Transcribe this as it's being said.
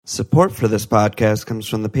Support for this podcast comes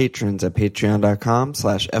from the patrons at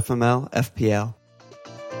patreon.com/FMLFPL.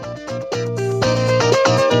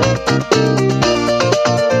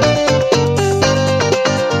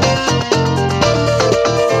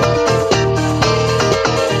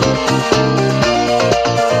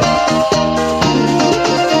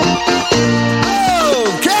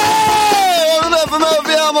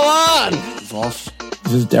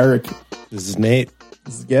 This is Derek. This is Nate.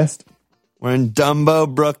 This is Guest. We're in Dumbo,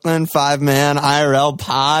 Brooklyn, 5-man IRL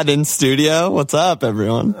pod in studio. What's up,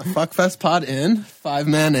 everyone? Fuckfest pod in,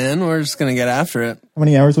 5-man in. We're just going to get after it. How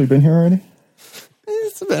many hours have we been here already?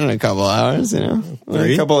 It's been a couple hours, a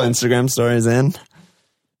couple Instagram stories in.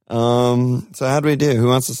 So how do we do? Who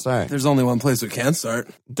wants to start? There's only one place we can start.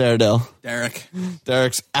 Daredevil. Derek.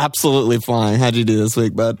 Derek's absolutely flying. How'd you do this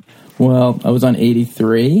week, bud? Well, I was on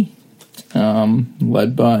 83,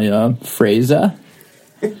 led by Fraser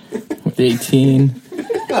with 18.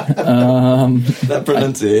 That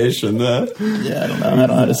pronunciation, though. Yeah, I don't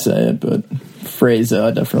know how to say it, but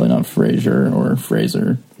Fraser, definitely not Frazier or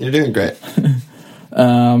Fraser. You're doing great.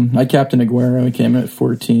 I captain Aguero. He came in at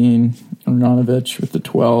 14. Arnautovic with the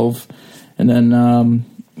 12. And then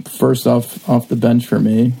first off the bench for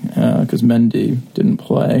me, because Mendy didn't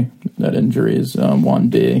play. That injury is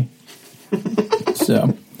 1B.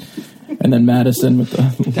 So, and then Madison with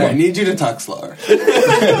the... I need you to talk slower.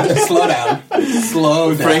 Slow down.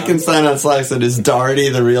 Slow down. Frankenstein on Slack said, is Doherty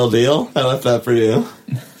the real deal? I left that for you.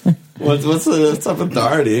 What's up with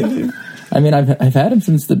Doherty? I mean, I've had him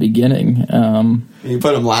since the beginning. You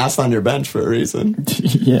put him last on your bench for a reason.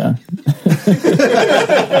 Yeah.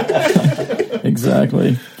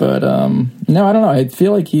 Exactly. But no, I don't know. I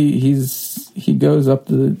feel like he goes up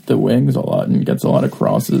the wings a lot and gets a lot of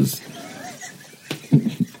crosses.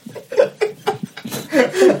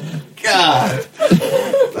 God.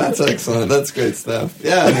 That's excellent. That's great stuff.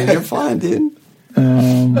 Yeah, I mean, you're fine, dude.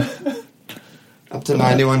 Up to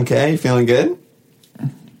 91K. You feeling good?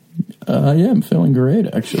 Yeah, I'm feeling great,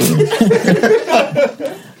 actually. Dude,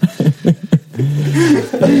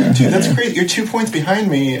 that's crazy. You're 2 points behind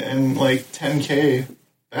me and like 10K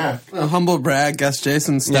back. A humble brag, Guest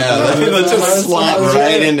Jason stuff. Yeah, let's just slot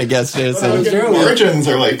right into Guest Jason. Margins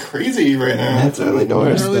are like crazy right now. It's early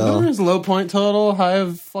doors, Early though. doors, low point total, high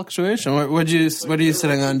of fluctuation. What are you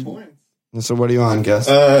sitting on? So what are you on, Guest?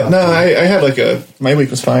 No, I had my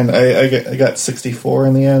week was fine. I got 64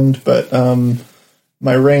 in the end, but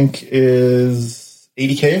my rank is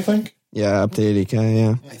 80K, I think. Yeah, up to 80K,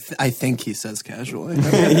 yeah. I think he says casually.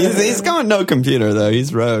 he's going no computer, though.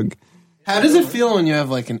 He's rogue. How does it feel when you have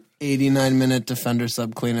like an 89-minute defender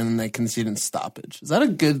sub clean and then they concede in stoppage? Is that a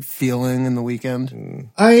good feeling in the weekend?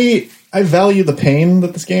 I value the pain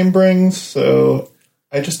that this game brings, so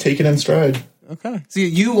I just take it in stride. Okay. So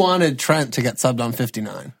you wanted Trent to get subbed on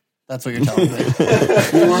 59. That's what you're telling me.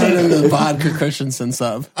 You wanted him to vodka Christensen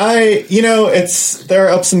sub. There are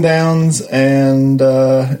ups and downs, and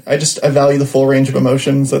I value the full range of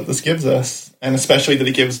emotions that this gives us, and especially that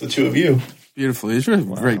it gives the two of you. Beautiful. These are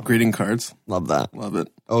great greeting cards. Love that. Love it.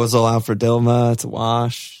 Ozil out for Dilma. It's a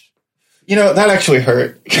wash. That actually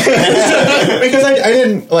hurt because I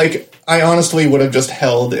didn't I honestly would have just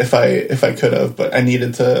held if I could have, but I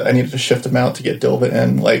needed to shift him out to get Dilbert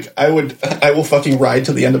in. I will fucking ride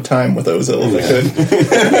to the end of time with Ozil if I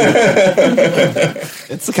could.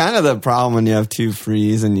 It's kind of the problem when you have two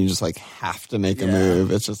frees and you just have to make a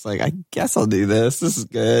move. It's just I guess I'll do this. This is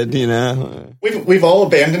good, We've all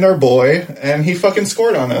abandoned our boy, and he fucking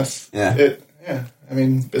scored on us. Yeah. I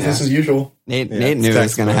mean, business as usual. Nate knew it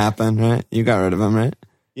was going to happen, right? You got rid of him, right?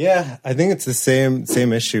 Yeah, I think it's the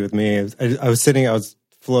same issue with me. I was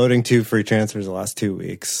floating 2 free transfers the last 2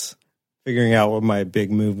 weeks, figuring out what my big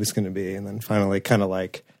move was going to be, and then finally kind of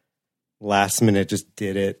last minute just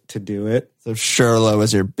did it to do it. So Shirlo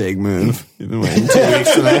was your big move. You've been waiting 2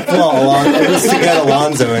 weeks for that. Well, at least to get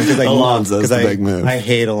Alonso in. Alonso's the big move. I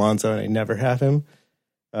hate Alonso, and I never have him,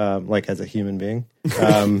 as a human being.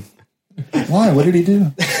 Why? What did he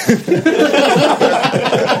do?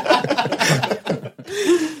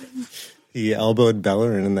 He elbowed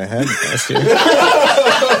Bellerin in the head last year.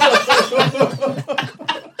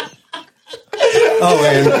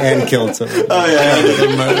 And killed someone. Oh, yeah, the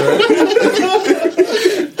murderer.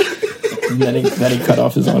 And then he cut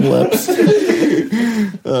off his own lips.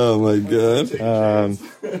 Oh, my God.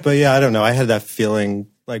 But yeah, I don't know. I had that feeling,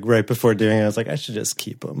 right before doing it, I was like, I should just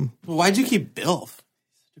keep him. Well, why'd you keep Bilf?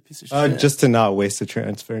 Piece of shit. Just to not waste a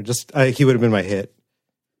transfer. He would have been my hit.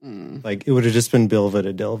 It would have just been Bilva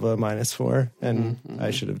to Dilva -4, and I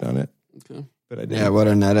should have done it. Okay. But I didn't. Yeah, what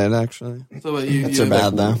a net it, actually. So That's so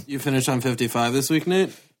bad, though. You finished on 55 this week, Nate?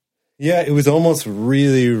 Yeah, it was almost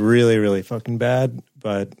really, really, really fucking bad,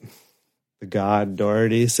 but the god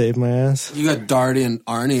Doherty saved my ass. You got Doherty and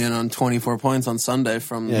Arnie in on 24 points on Sunday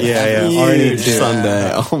from Yeah. Arnie too.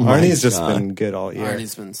 Sunday. Oh my Arnie's just God. been good all year.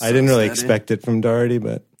 Arnie's been so I didn't really steady. expect it from Doherty,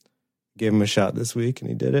 but gave him a shot this week, and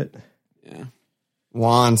he did it. Yeah.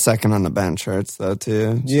 Juan second on the bench hurts though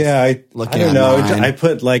too. Yeah, I looking don't at know. mine. I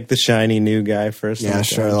put like the shiny new guy first. Yeah, on the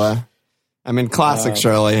Shirley. I mean, classic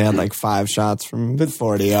Shirley had like 5 shots from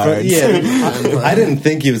 40 yards. bench. Yeah, I didn't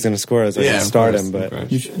think he was going to score. I was like, Yeah, I'll of start course, him, of but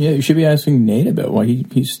course. You should be asking Nate about why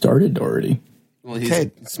he started Doherty. Well, he's Okay.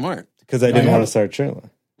 smart. because I didn't want to start Shirley.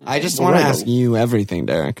 I just want to ask you everything,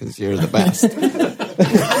 Derek, because you're the best.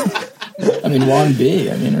 I mean, Juan B.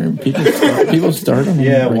 I mean, are people start him.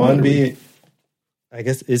 Yeah, regularly? Juan B. I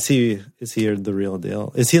guess is he the real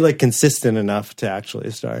deal? Is he like consistent enough to actually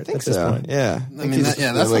start at this point? Yeah. I mean, that's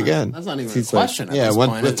really not, good. that's not even a He's like- question. At Yeah, this with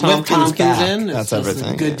point. Tompkins back, in, it's that's just a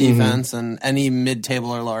everything. good defense, and any mid-table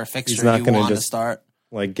or lower fixture not you gonna want to just- start.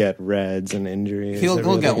 Like get reds and injuries. He'll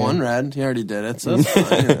every get other one game. red. He already did it, so it's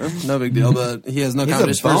fine. No big deal. But he has no He's a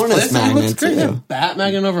competition for his bonus place. And he looks magnet, great. too. Bat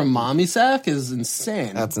magnet over Mommy Sack is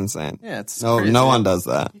insane. That's insane. Yeah, it's no crazy. one does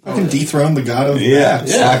that. Fucking dethrone the god of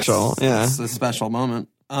bats. Actual, yeah. It's a special moment.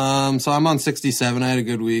 So I'm on 67. I had a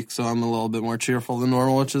good week, so I'm a little bit more cheerful than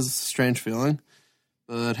normal, which is a strange feeling.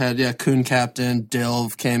 But had Kuhn captain,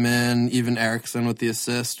 Dilv came in, even Eriksson with the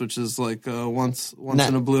assist, which is like once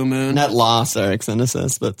in a blue moon. Net loss Eriksson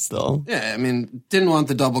assist, but still. Yeah, I mean, didn't want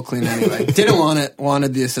the double clean anyway. Didn't want it.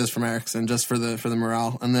 Wanted the assist from Eriksson just for the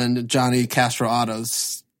morale. And then Johnny Castro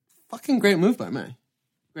autos, fucking great move by me.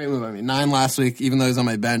 Great move by me. 9 last week, even though he's on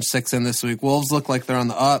my bench. 6 in this week. Wolves look like they're on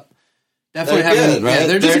the up. Definitely They're having, good,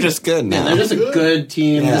 right? they're just good Yeah, now. they're just a good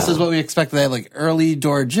team. Yeah. This is what we expect. They had like early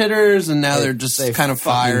door jitters, and now they're just kind of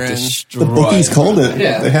firing. The bookies called it.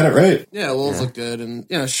 Yeah. They had it right. Yeah, Wolves look good, and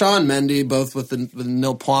Sean Mendy both with the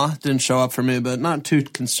nil point didn't show up for me, but not too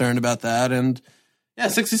concerned about that. And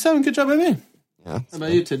 67, good job by me. Yeah. How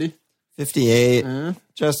about you, Tiddy? 58,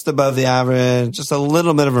 just above the average, just a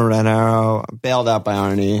little bit of a red arrow, bailed out by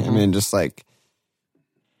Arnie. I mean, just like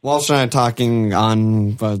Walsh and I talking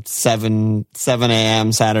on 7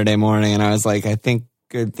 a.m. Saturday morning, and I was like, I think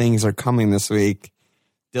good things are coming this week.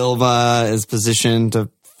 Dilva is positioned to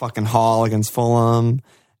fucking haul against Fulham,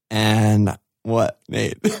 and what,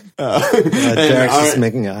 Nate? Derek's just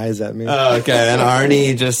making eyes at me. Okay, and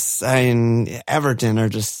Arnie just, Everton are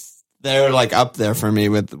just, they're like up there for me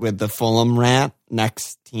with the Fulham rant.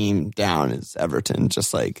 Next team down is Everton.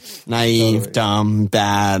 Just like naive, dumb,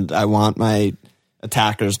 bad. I want my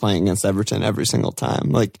attackers playing against Everton every single time.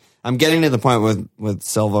 Like, I'm getting to the point with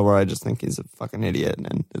Silva where I just think he's a fucking idiot,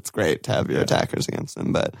 and it's great to have your attackers against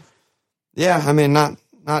him. But yeah, I mean, not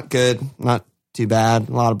good, not too bad.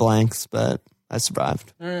 A lot of blanks, but I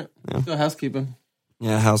survived. All right, let's go housekeeping.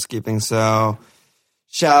 Yeah, housekeeping. So,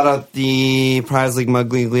 shout out the Prize League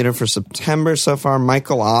Mug League leader for September so far,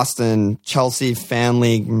 Michael Austin, Chelsea Fan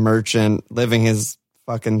League merchant, living his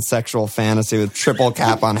fucking sexual fantasy with triple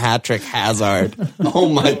cap on hat-trick Hazard. Oh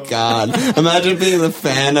my God. Imagine being the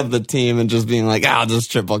fan of the team and just being like, I'll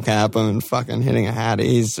just triple cap him and fucking hitting a hat.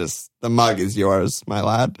 He's just, the mug is yours, my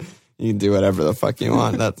lad. You can do whatever the fuck you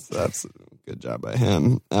want. That's good job by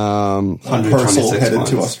him. Purcell headed points.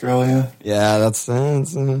 to Australia. Yeah, that's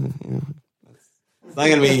it's not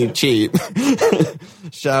going to be cheap.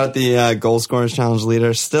 Shout out the Goal Scorers Challenge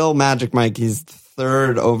leader. Still Magic Mike. He's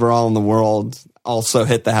 3rd overall in the world. Also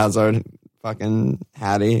hit the Hazard fucking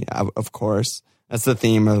Hattie, of course. That's the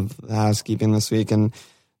theme of the housekeeping this week. And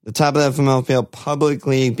the top of the FML field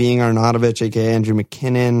publicly being Arnautovic, a.k.a. Andrew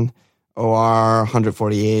McKinnon, OR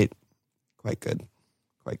 148. Quite good.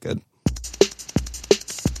 Quite good.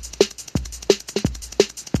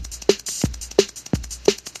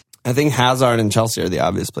 I think Hazard and Chelsea are the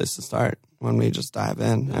obvious place to start when we just dive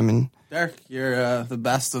in. I mean, Derek, you're the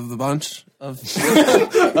best of the bunch of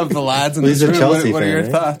of the lads in Well, this he's a room. Chelsea What are fan, your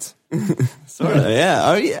right? thoughts? sort of,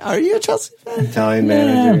 yeah. Are you a Chelsea fan? Italian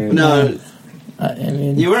manager. No, I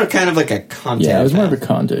mean, you were kind of like a Conte yeah, I was more fan. of a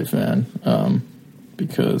Conte fan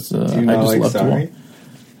because Do you I not just like love to Sarri?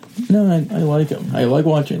 watch. No, I like him. I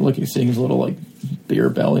like seeing his little like beer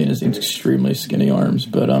belly and his extremely skinny arms.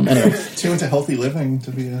 But anyway, Too into healthy living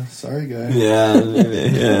to be a sorry guy. Yeah,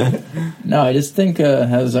 maybe, yeah. no, I just think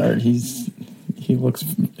Hazard. He looks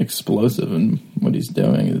explosive, and what he's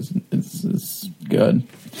doing is good.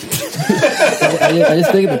 I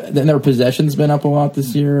just think that their possession's been up a lot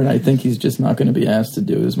this year, and I think he's just not going to be asked to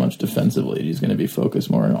do as much defensively. He's going to be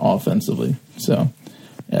focused more offensively. So,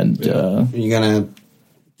 and Are you gonna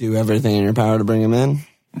do everything in your power to bring him in?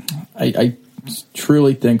 I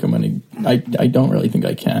truly think I'm going to. I don't really think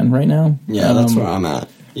I can right now. Yeah, that's where I'm at.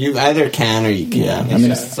 You either can or you can't. Yeah, It's I mean,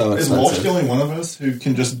 just so Is expensive. Walsh the only one of us who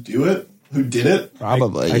can just do it? Who did it?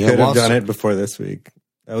 Probably. I Yeah, could have Walsh- done it before this week.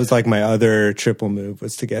 That was like my other triple move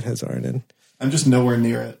was to get Hazard in. I'm just nowhere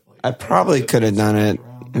near it. Like, I probably could have done it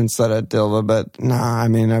instead of Dilva, but nah, I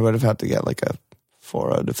mean, I would have had to get like a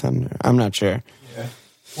 4-0 defender. I'm not sure. yeah.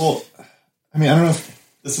 Well, I mean, I don't know if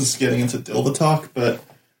this is getting into Dilva talk, but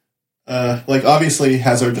like obviously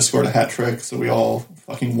Hazard just scored a hat trick, so we all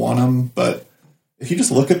fucking want him. But if you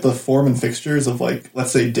just look at the form and fixtures of like,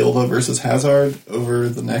 let's say Dilva versus Hazard over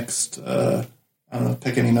the next, I don't know,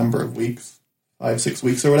 pick any number of weeks, 5-6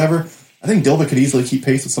 weeks or whatever, I think Dilva could easily keep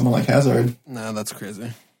pace with someone like Hazard. No, that's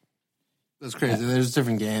crazy. That's crazy. There's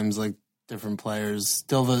different games, like different players.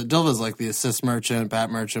 Dilva's like the assist merchant, bat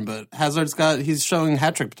merchant, but he's showing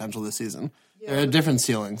hat trick potential this season. There are different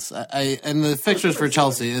ceilings. And the fixtures for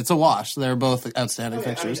Chelsea, it's a wash. They're both outstanding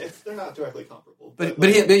fixtures. They're not directly comparable. But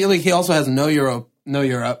he also has no Europe.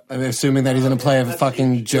 I'm assuming that he's going to play a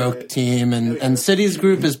fucking joke team. And City's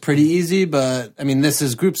group is pretty easy, but I mean, this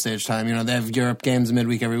is group stage time. You know, they have Europe games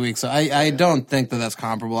midweek every week. So I don't think that that's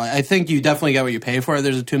comparable. I think you definitely get what you pay for.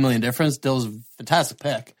 There's a $2 million difference. Dill's a fantastic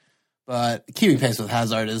pick. But keeping pace with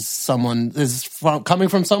Hazard coming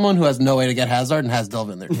from someone who has no way to get Hazard and has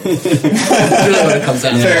Dilva in their team. Really what it comes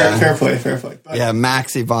down to. Fair play. But Yeah,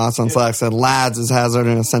 Maxi Boss on Slack said, lads, is Hazard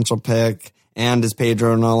an essential pick? And is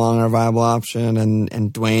Pedro no longer a viable option?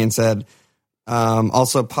 And Dwayne said,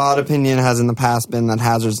 also, pod opinion has in the past been that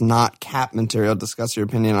Hazard's not cap material. Discuss your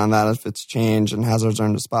opinion on that if it's changed and Hazard's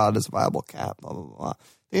earned a spot as a viable cap, blah, blah, blah. I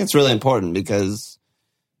think it's really important because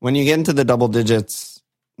when you get into the double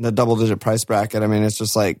digit price bracket, I mean, it's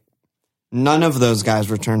just like none of those guys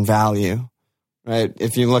return value, right?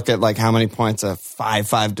 If you look at like how many points a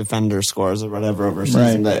 5-5 defender scores or whatever over a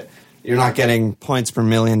season, that you're not getting points per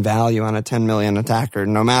million value on a 10 million attacker,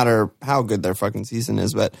 no matter how good their fucking season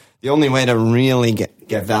is. But the only way to really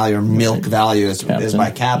get value or milk value is by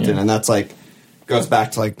captain. And that's like, goes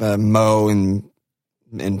back to like the Mo in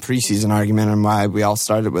preseason argument and why we all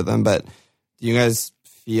started with him. But do you guys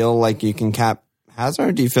feel like you can cap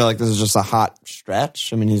Hazard? Do you feel like this is just a hot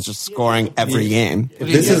stretch? I mean, he's just scoring every game. If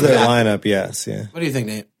this is their lineup, yes, yeah. What do you think,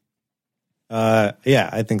 Nate? Yeah,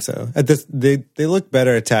 I think so. At this, they look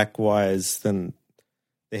better attack wise than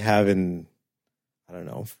they have in, I don't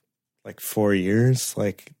know, like 4 years.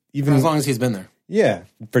 Like even For as long as he's been there. Yeah,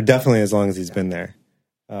 for definitely as long as he's been there.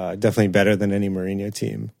 Definitely better than any Mourinho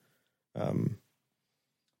team. And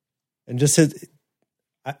just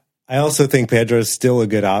I also think Pedro is still a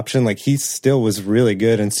good option. Like he still was really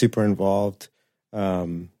good and super involved. I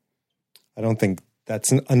don't think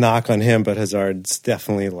that's a knock on him, but Hazard's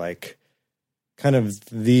definitely like kind of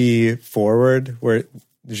the forward where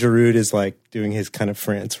Giroud is like doing his kind of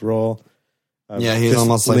France role. Yeah, he's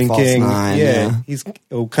almost like false nine. Yeah, he's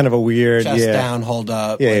kind of a weird Chest down, hold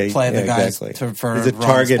up, play the guys exactly. for he's a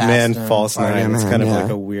target man, false nine. It's kind of yeah.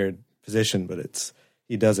 like a weird position, but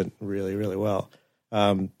he does it really, really well.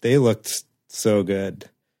 They looked so good.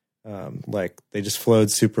 Like they just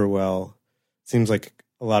flowed super well. Seems like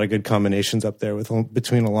a lot of good combinations up there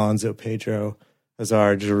between Alonso, Pedro,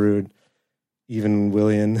 Hazard, Giroud, even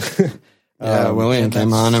Willian. Yeah, Willian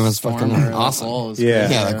came on and was fucking awesome. Yeah.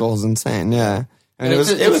 That goal was insane. Yeah, and it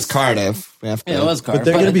was Cardiff. Yeah, it was Cardiff. But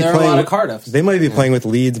they're going to be there playing are a lot with of Cardiff. They might be playing with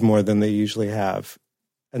Leeds more than they usually have,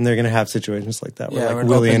 and they're going to have situations like that where Yeah, like it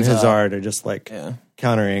Willian and opens Hazard are just like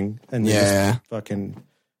countering and they Yeah. just fucking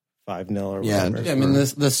 5-0 or Yeah. whatever. Yeah, I mean,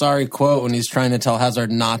 the sorry quote when he's trying to tell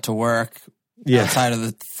Hazard not to work outside of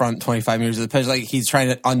the front 25 meters of the pitch, like he's trying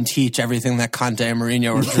to unteach everything that Conte and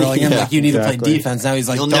Mourinho were drilling him. Like, you need to play defense. Now he's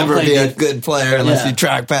like, You'll don't never play be a good player unless you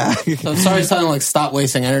track back. So sorry, telling like stop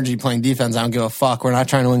wasting energy playing defense. I don't give a fuck. We're not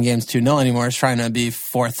trying to win games 2-0 anymore. It's trying to be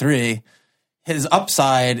 4-3. His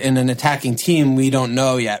upside in an attacking team, we don't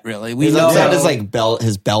know yet. Really, we His know upside is like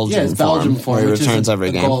his Belgian his Belgium form, where he which returns is every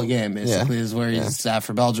a game. goal a game. Basically, is where he's at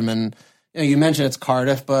for Belgium. And you mentioned it's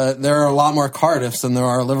Cardiff, but there are a lot more Cardiffs than there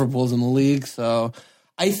are Liverpools in the league. So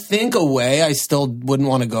I think away, I still wouldn't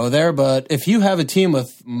want to go there. But if you have a team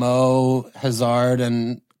with Mo, Hazard,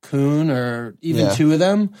 and Kuhn, or even two of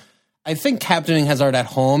them, I think captaining Hazard at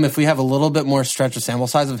home, if we have a little bit more stretch of sample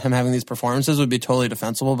size of him having these performances, would be totally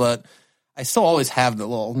defensible. But I still always have the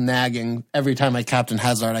little nagging. Every time I captain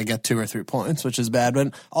Hazard, I get 2 or 3 points, which is bad.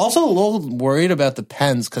 But also a little worried about the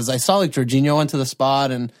pens because I saw like Jorginho went to the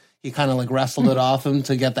spot and he kind of like wrestled it off him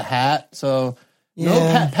to get the hat. So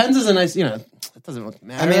pens is a nice, That doesn't really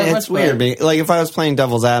matter. I mean, that it's much, weird. but- Like, if I was playing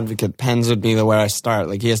devil's advocate, Pens would be the where I start.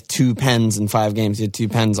 Like, he has 2 Pens in 5 games. He had 2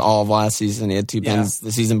 Pens all of last season. He had 2 Pens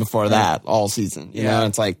the season before that, all season. You know,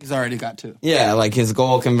 it's like, he's already got 2. yeah, like his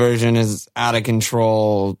goal conversion is out of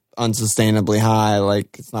control, unsustainably high.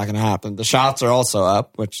 Like, it's not going to happen. The shots are also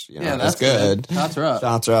up, which, you know, that's good. Shots are up.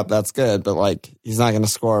 Shots are up. That's good. But, like, he's not going to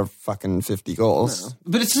score fucking 50 goals.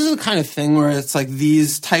 But it's just the kind of thing where it's like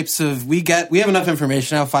these types of we have enough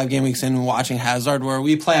information now 5 game weeks in and watching Hazard where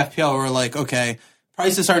we play FPL, we're like, okay,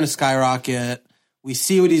 price is starting to skyrocket. We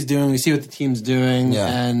see what he's doing, we see what the team's doing,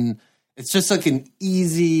 and it's just like an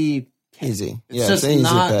easy Easy. It's just it's an easy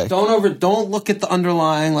not pick. don't look at the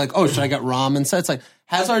underlying like, oh, should I get Ramen? So it's like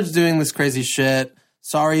Hazard's doing this crazy shit.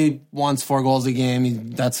 Sorry, wants 4 goals a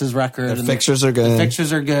game. That's his record. The fixtures are good. The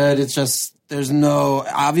fixtures are good. It's just there's no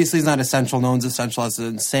obviously he's not essential. No one's essential. That's an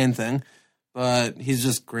insane thing. But he's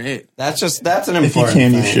just great. That's an If you important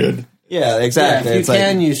can, you thing. should. Yeah, exactly. Yeah, if It's you like,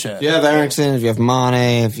 can, you should. If you have Eriksson, if you have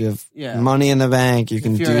Mane, if you have money in the bank, you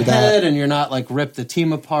can If you're do ahead that. and you're not like rip the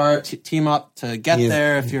team apart, team up to get He's-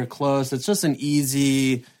 there. If you're close, it's just an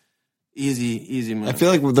easy move. I feel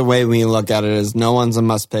like the way we look at it is no one's a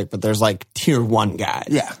must pick, but there's like tier 1 guys.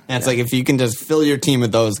 Yeah. And it's like if you can just fill your team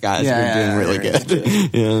with those guys, Yeah, you're yeah, doing really yeah,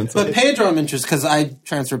 good. You know, it's But like- Pedro, I'm interested because I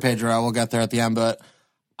transferred Pedro. We'll get there at the end, but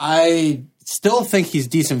I still think he's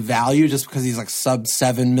decent value just because he's like sub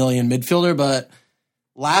 7 million midfielder. But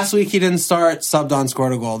last week he didn't start, subbed on,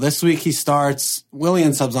 scored a goal. This week he starts,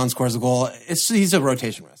 Willian subs on, scores a goal. He's a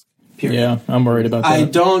rotation risk. Yeah, I'm worried about that. I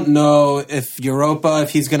don't know if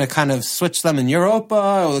he's going to kind of switch them in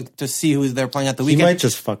Europa or to see who they're playing at the He weekend. might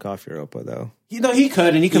just fuck off Europa though. He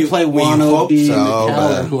could, and he could play we Wano, hope B, so, Mikel, or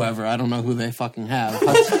but- whoever. I don't know who they fucking have.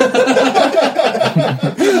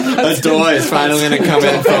 Adoy is finally going to come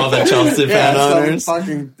in for all the Chelsea fan some owners.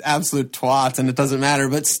 fucking absolute twats, and it doesn't matter.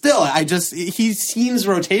 But still, he seems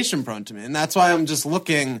rotation prone to me, and that's why I'm just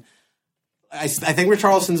looking. I think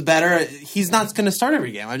Richarlison's better. He's not going to start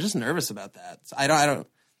every game. I'm just nervous about that. I don't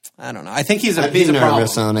know. I think he's a I'd be he's a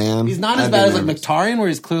nervous problem. on him. He's not as I'd be bad as like nervous. Mkhitaryan, where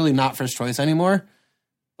he's clearly not first choice anymore.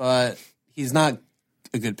 But he's not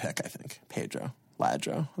a good pick. I think Pedro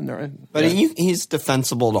Ladro. But he's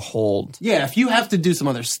defensible to hold. Yeah, if you have to do some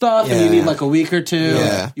other stuff and you Yeah. need like a week or 2,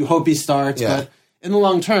 you hope he starts. Yeah. But in the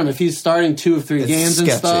long term, if he's starting 2 of 3 It's games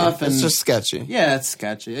sketchy. and stuff, and It's just sketchy. yeah, it's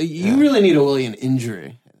sketchy. You really need a Willian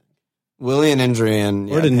injury. Willian injury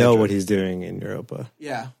and Or to know Pedro. what he's doing in Europa.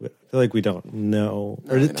 Yeah, I feel like we don't know.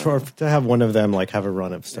 Or to have one of them like have a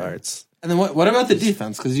run of starts. and then what about the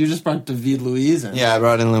defense? Because you just brought David Luiz in. Yeah, I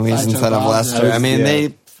brought in Luis Sideshow instead of Bob, Leicester. yeah. I mean, Yeah.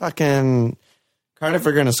 they fucking Cardiff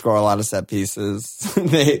are going to score a lot of set pieces.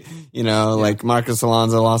 They, like Marcus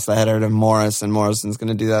Alonso lost the header to Morris, and Morrison's going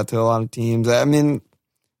to do that to a lot of teams. I mean,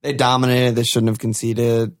 they dominated. They shouldn't have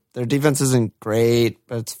conceded. Their defense isn't great,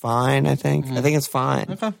 but it's fine. I think. I think it's fine.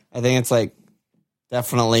 Okay. I think it's like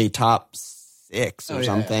definitely top 6 or yeah,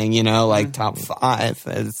 something. Like top 5.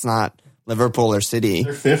 It's not Liverpool or City.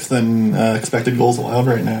 They're 5th in expected goals allowed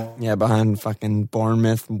right now. Yeah, behind fucking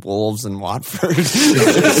Bournemouth, Wolves, and Watford.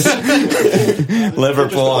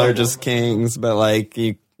 Liverpool are just kings, but like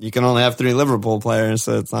you can only have 3 Liverpool players,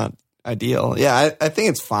 so it's not ideal. Yeah, I think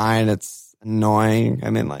it's fine. It's annoying. I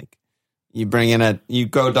mean, like you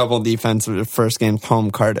go double defense with the first game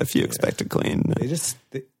home Cardiff, you expect to clean.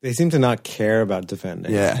 They seem to not care about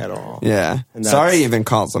defending at all. Yeah, And Sorry even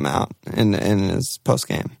calls them out in his post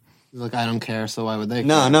game. He's like, I don't care. So why would they?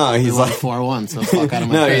 No, care? no, We he's won like 4-1. So fuck out of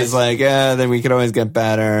my No, face. he's like, then we could always get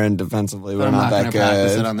better, and defensively But we're I'm not not that going to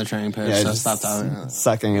practice good. it on the training pitch. Yeah, so just stop talking.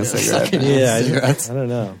 sucking a cigarette. Sucking Yeah, cigarettes. I don't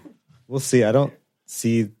know. We'll see. I don't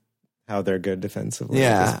see how they're good defensively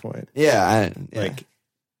at this point. Like,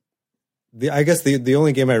 I guess the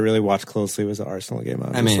only game I really watched closely was the Arsenal game.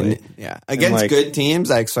 Obviously. I mean, against like, good teams,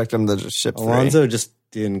 I expect them to just ship three. Alonso just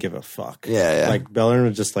didn't give a fuck. Yeah. Like Bellerin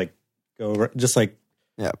would just like go, just like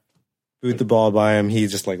Yeah. boot the ball by him. He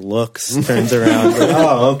just like looks, turns around. Like,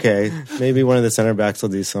 oh, okay. Maybe one of the center backs will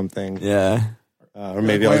do something, Yeah. or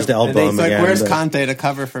maybe I'll just elbow him like, again. where's but- Conte to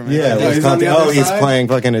cover for me? Yeah, Like, where's he's on Conte? the other He's side? playing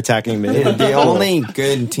fucking attacking mid. The only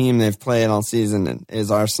good team they've played all season is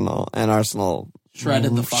Arsenal, and Arsenal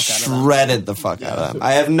Shredded the fuck out of them. shredded the fuck out of them.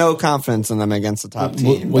 I have no confidence in them against the top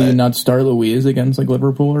team. Will you but- not start Luiz against like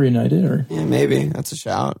Liverpool or United? Or Yeah, maybe that's a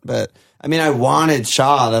shout. But I mean, I wanted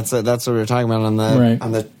Shaw. That's what we were talking about on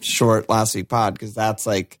the short last week pod, because that's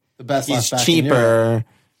like The best he's left back in Europe. cheaper.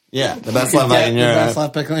 Yeah, the best left back in The best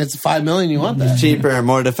Europe. left back. It's $5 million. You want that? Cheaper,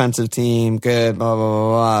 more defensive team, good, blah blah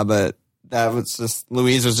blah blah. But that was just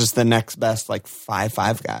Luiz was just the next best like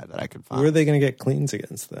 5-5 guy that I could Who find. are they going to get cleans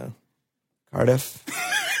against though? Cardiff.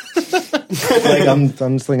 Like I'm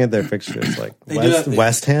just looking at their fixtures. Like do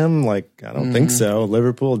West Ham, like I don't think so.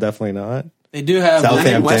 Liverpool, definitely not. They do have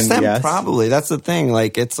Southampton. West Ham yes. probably. That's the thing.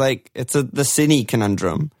 Like it's the City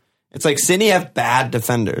conundrum. It's like City have bad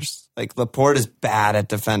defenders. Like Laporte is bad at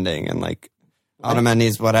defending, and like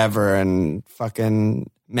Otamendi's whatever, and fucking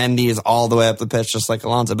Mendy is all the way up the pitch, just like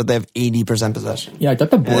Alonso. But they have 80% possession. Yeah, I thought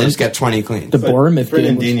the And they just Bournemouth, get 20 clean. the Bournemouth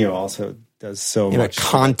game was, Fernandinho also does so Yeah, but much,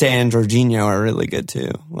 Conte and Jorginho are really good too.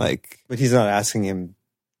 Like but he's not asking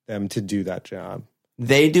them to do that job.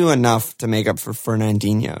 they do enough to make up for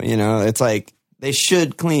Fernandinho. You know, it's like they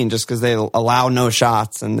should clean just because they allow no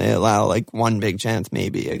shots and they allow like one big chance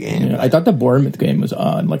maybe a game. I thought the Bournemouth game was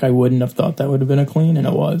odd. Like I wouldn't have thought that would have been a clean, and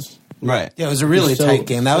it was. Right. Yeah, it was a really So- tight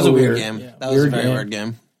game. That was so a weird weird. game. Yeah, That was a weird very game. weird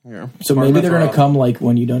game. Yeah. So maybe they're going to come like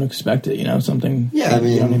when you don't expect it. You know, something. Yeah, I that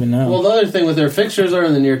you don't mean- even know. Well, the other thing with their fixtures are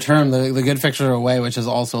in the near term. The good fixtures are away, which is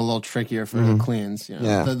also a little trickier for the cleans. You know?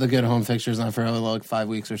 Yeah. The good home fixtures not for like 5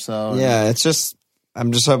 weeks or so. Yeah, it's just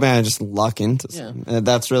I'm just hoping I just luck into some.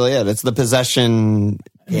 That's really it. It's the possession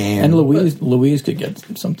game. and Louise could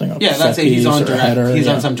get something up. Yeah, that's set it. He's piece on or direct. header, He's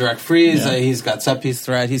yeah. on some direct freeze. Yeah. He's got set piece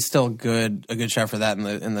threat. He's still a good shot for that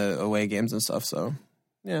in the away games and stuff. So,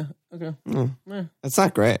 yeah, okay. It's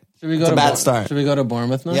not great. Should we go It's to a bad start. Should we go to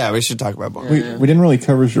Bournemouth now? Yeah, we should talk about Bournemouth. We didn't really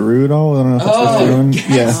cover Giroud at all. I don't know if that's what we're doing.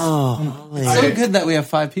 Yeah. Oh, It's so good that we have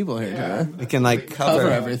 5 people here today. we can like Cover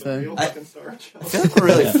cover. everything. I feel like we're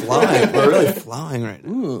really flowing. We're really flowing right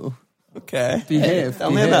now. Ooh, Okay, behave.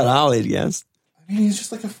 tell me about Ollie, guess. I mean, he's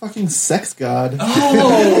just like a fucking sex god.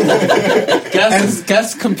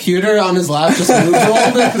 Guess computer on his lap just moved a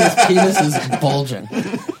little bit because his penis is bulging.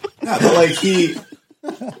 Yeah, but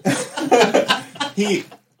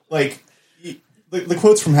like the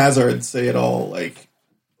quotes from Hazard say it all. Like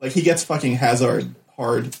he gets fucking Hazard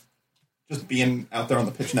hard just being out there on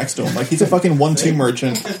the pitch next to him. Like he's a fucking 1-2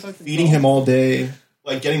 merchant, feeding him all day,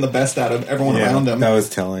 like getting the best out of everyone around him. That was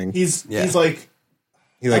telling. He's like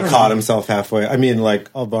He like caught himself halfway. I mean, like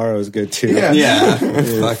Alvaro is good too. Yeah.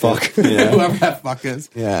 Yeah, Fuck. Yeah, Whoever that fuck is.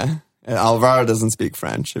 yeah. And Alvaro doesn't speak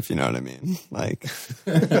French, if you know what I mean. Like,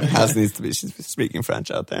 Has needs to be speaking French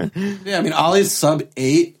out there. Yeah, I mean, Ollie's sub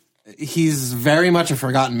 8. He's very much a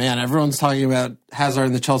forgotten man. Everyone's talking about Hazard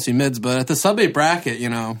in the Chelsea mids, but at the sub 8 bracket, you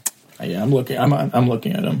know. Yeah, I'm looking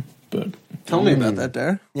at him, but Tell me about that,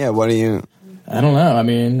 Dare. Yeah, what do you? I don't know. I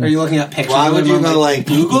mean, Are you looking at pictures? Why of would him you on, go, like,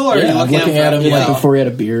 Google? Or are you I'm looking at him like before he had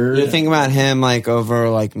a beard. You think about him like over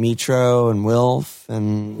like Mitro and Wilf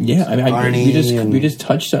and Yeah, I mean, Barney we just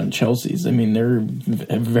touched on Chelsea's. I mean, they're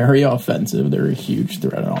very offensive. They're a huge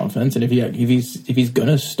threat on offense, and if he's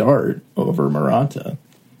gonna start over Morata,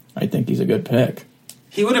 I think he's a good pick.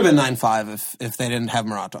 He would have been 9-5 if they didn't have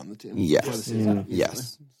Morata on the team. Yes,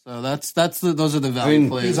 yes. So those are the value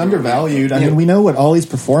plays. he's undervalued. I mean, we know what Ollie's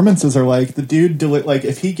performances are like. The dude, like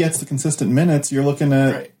if he gets the consistent minutes, you're looking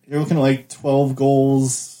at like 12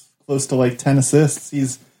 goals, close to like 10 assists.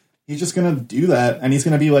 He's just gonna do that, and he's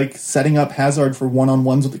gonna be like setting up Hazard for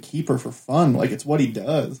one-on-ones with the keeper for fun. Like it's what he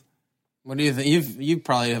does. What do you think? You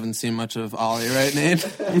probably haven't seen much of Ollie, right, Nate?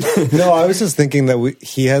 No, I was just thinking that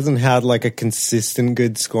he hasn't had like a consistent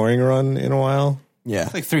good scoring run in a while. Yeah.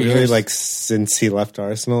 Like 3 Really, years. like since he left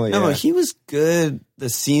Arsenal. No, Yeah. he was good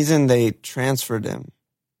the season they transferred him.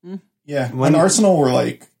 Yeah, When- when Arsenal were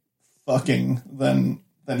like fucking, then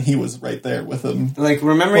he was right there with them. Like,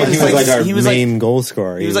 remember Well, he was like our he was main goal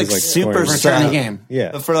scorer. he was like super scoring. Returning sub. game.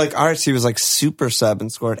 Yeah. But for like Arts, he was like super sub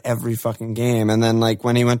and scored every fucking game. And then like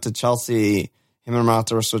when he went to Chelsea, him and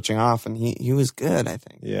Morata were switching off, and he was good. I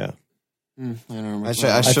think. Yeah. I don't remember. I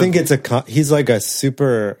I think it's he's like a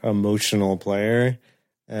super emotional player,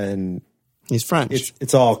 and He's French.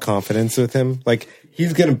 it's all confidence with him. Like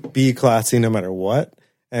he's gonna be classy no matter what,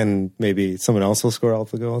 and maybe someone else will score all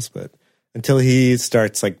the goals, but until he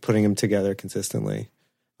starts like putting them together consistently,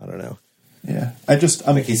 I don't know. Yeah, I'm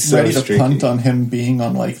he's so ready to streaky. punt on him being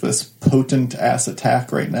on like this potent ass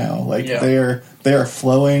attack right now. Like they are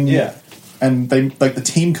flowing. Yeah. and they like the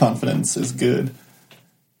team confidence is good.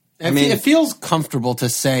 It feels comfortable to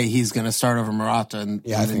say he's going to start over Morata in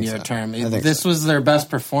Yeah, I the think near so. term. I think This was their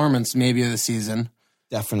best performance maybe of the season,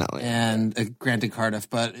 Definitely. and granted Cardiff,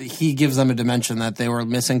 but he gives them a dimension that they were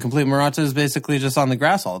missing. Complete Morata is basically just on the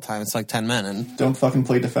grass all the time. It's like 10 men. And Don't fucking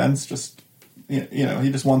play defense. Just he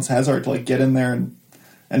just wants Hazard to like get in there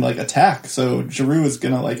and like attack. So Giroud is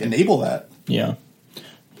gonna like enable that. Yeah.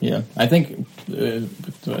 I think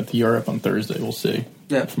with Europe on Thursday, we'll see.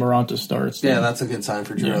 Yeah. If Morata starts. yeah, that's a good sign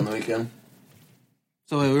for Giroud on the weekend.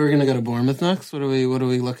 So wait, we were gonna go to Bournemouth next. What are we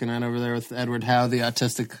looking at over there with Edward Howe, the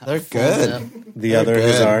autistic? They're good. The other good.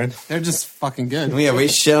 Hazard. They're just fucking good. Yeah, we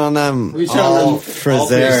shit on them We shit on all them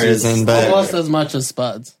Fraser is preseason, but almost as much as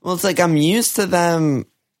Spuds. well, it's like I'm used to them,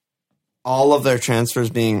 all of their transfers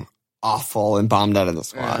being awful and bombed out of the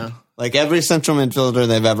squad. Yeah. Like every central midfielder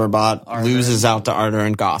they've ever bought loses out to Arter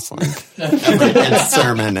and Gosling and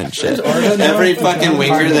Sermon and shit. Every fucking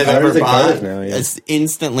winger they've ever Arter's at bought Cardiff now, yeah. is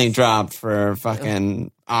instantly dropped for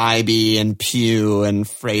fucking Ibe and Pugh and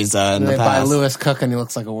Fraser in They the buy past. Lewis Cook and he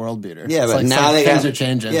looks like a world beater. Yeah, It's but like now they things got are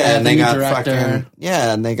changing. Yeah, and they new got director. fucking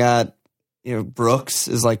and they got Brooks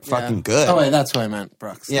is like fucking Yeah. good. Oh wait, that's what I meant,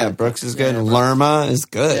 Brooks. Yeah, Brooks is good. Yeah, Lerma is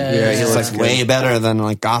good. Yeah, he's looks like way better than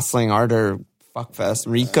like Gosling, Arter, fuckfest.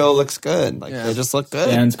 Rico looks good. Like they just look good.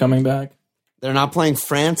 Dan's coming back. They're not playing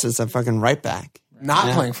Francis at fucking right back.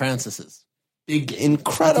 Not playing Francis's. Big game.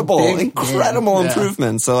 Incredible Big game. Yeah.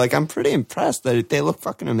 improvement. So like I'm pretty impressed that they look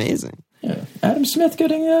fucking amazing. Yeah, Adam Smith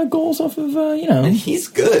getting goals off of And he's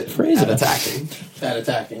good Fraser. at attacking. At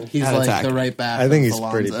attacking. He's At like attacking. the right back. I think of he's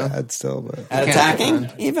Alonso. pretty bad still, but At attacking,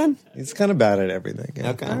 even. he's kind of bad at everything.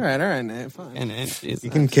 Yeah. Okay. All right, Nate. Fine. And you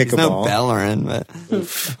can kick a no ball. Bellerin, but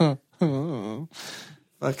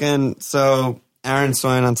fucking so. Aaron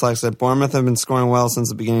Soin on Slack said Bournemouth have been scoring well since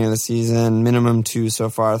the beginning of the season, minimum 2 so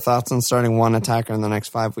far. Thoughts on starting one attacker in the next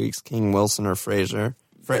 5 weeks? King, Wilson, or Fraser?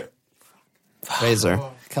 Fraser.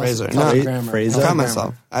 Kelsey No, Grammer. Fraser? I Kelsey caught Grammer.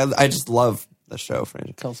 myself. I just love the show,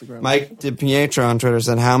 Fraser. Kelsey Grammer. Mike DiPietro on Twitter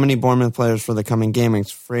said, how many Bournemouth players for the coming game weeks?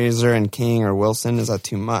 Fraser and King or Wilson? Is that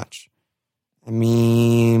too much? I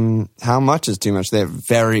mean, how much is too much? They have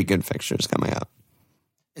very good fixtures coming up.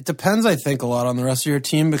 It depends, I think, a lot on the rest of your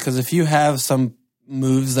team because if you have some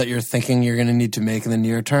moves that you're thinking you're going to need to make in the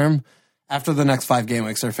near term, after the next 5 game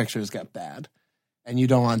weeks, their fixtures get bad. And you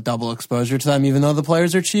don't want double exposure to them, even though the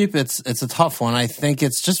players are cheap. It's a tough one. I think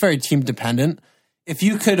it's just very team dependent. If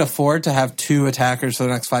you could afford to have 2 attackers for the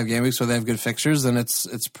next 5 game weeks where they have good fixtures, then it's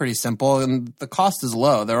pretty simple. And the cost is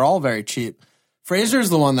low. They're all very cheap. Fraser is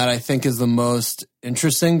the one that I think is the most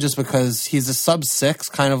interesting just because he's a sub-6,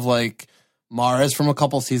 kind of like Mahrez from a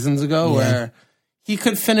couple seasons ago, where he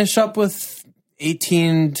could finish up with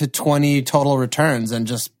 18 to 20 total returns and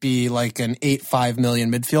just be like an 8-5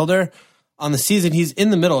 million midfielder. On the season, he's in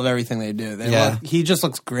the middle of everything they do. He just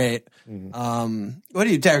looks great. What do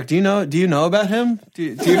you, Derek? Do you know about him? Do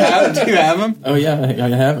you have him? Oh yeah, I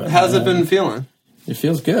have it. How's it been feeling? It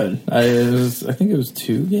feels good. I think it was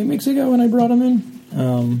 2 game weeks ago when I brought him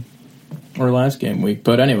in, or last game week.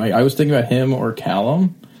 But anyway, I was thinking about him or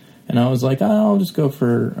Callum, and I was like, I'll go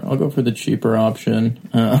for the cheaper option,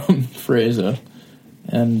 Fraser,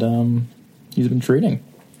 and he's been treating.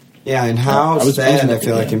 Yeah, and how I was sad I looking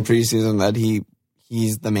feel at like him. in preseason that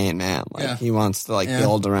he's the main man. Like he wants to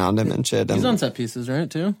build around him and shit. He's and on set pieces, right?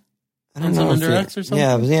 Too. I don't some know if indirects or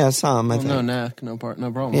something? Yeah, some. I think. No neck, no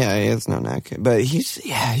problem. Yeah, he has no neck, but he's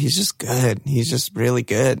just good. He's just really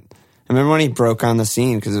good. I remember when he broke on the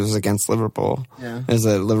scene because it was against Liverpool. Yeah. It was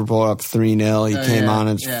Liverpool up 3-0. He came on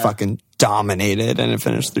and yeah. fucking dominated, and it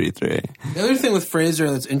finished 3-3. The other thing with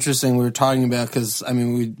Fraser that's interesting, we were talking about, because, I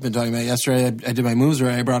mean, we've been talking about it yesterday, I did my moves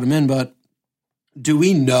right, I brought him in, but do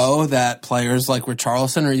we know that players like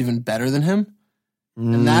Richarlison are even better than him?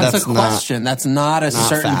 And that's a question. That's not a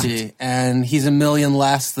certainty. Fact. And he's $1 million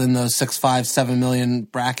less than those 6'5", 7 million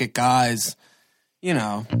bracket guys. You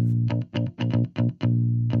know.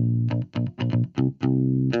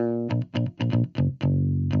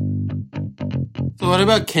 So what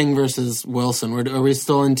about King versus Wilson? Are we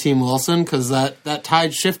still in Team Wilson? Because that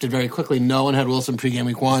tide shifted very quickly. No one had Wilson pre-game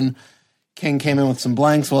week 1. King came in with some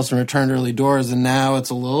blanks. Wilson returned early doors, and now it's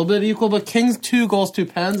a little bit equal. But King's 2 goals, 2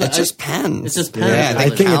 pens. It just pens. It's just pens. Yeah, I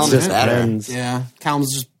think it's Callum's just better. pens. Yeah,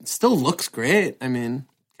 Callum's just still looks great. I mean,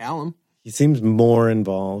 Callum. He seems more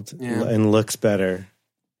involved Yeah. and looks better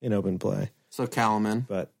in open play. So Callum in.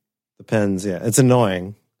 But the pens, it's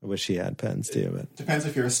annoying. I wish he had pens too. But Depends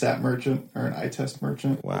if you're a stat merchant or an eye test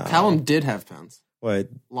merchant. wow, Callum did have pens. what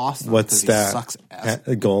Lost them what 'cause he stat? sucks ass.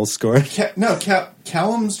 Goals scored.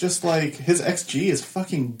 Callum's just like his XG is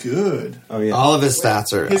fucking good. Oh yeah, All of his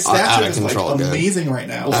stats are His out stats are of just control. like good. amazing right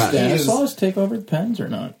now. Will He is- Stanislaus take over the pens or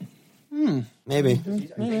not? Maybe.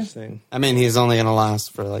 interesting. I mean, he's only going to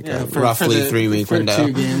last for roughly 3 week for window.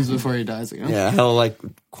 2 games before he dies again. Yeah, he'll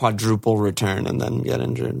quadruple return and then get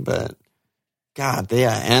injured. But God,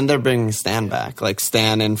 and they're bringing Stan back,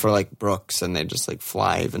 Stan in for Brooks, and they just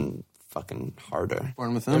fly even fucking harder.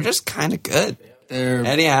 Born with They're him. just kind of good.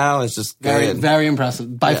 Eddie Howe is just very, good. very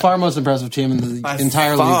impressive. By far most impressive team in the By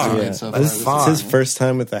entire far. league to Yeah. date so By far. It's far. his first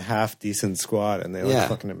time with a half decent squad, and they look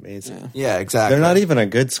fucking amazing. Yeah, exactly. They're not even a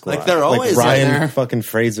good squad. Like, they're always Ryan there. fucking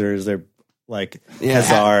Fraser is their like Yeah.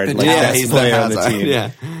 Hazard, like Yeah, best he's the player on the Hazard, team.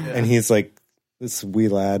 yeah. And he's like this wee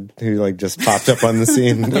lad who like just popped up on the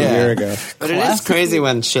scene a year ago. But it is crazy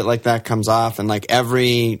when shit like that comes off, and like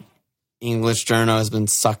every English journo has been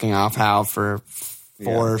sucking off Howe for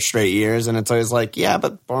 4 straight years, and it's always like, yeah,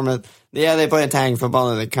 but Bournemouth, they play attacking football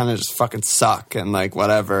and they kind of just fucking suck and like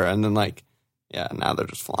whatever, and then like, now they're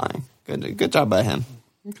just flying. Good job by him.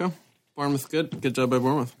 Okay. Bournemouth good. Good job by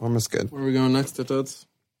Bournemouth. Bournemouth's good. Where are we going next, Toads?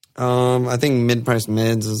 I think mid-price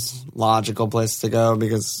mids is a logical place to go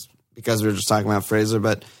because we were just talking about Fraser,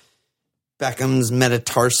 but Beckham's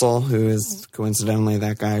metatarsal, who is coincidentally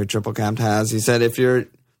that guy who triple capped has, he said if you're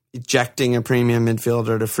ejecting a premium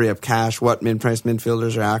midfielder to free up cash, what mid-price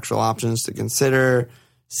midfielders are actual options to consider?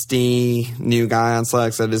 Stee, new guy on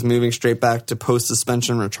Slack, said is moving straight back to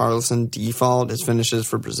post-suspension Richarlison default. His finishes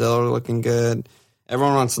for Brazil are looking good.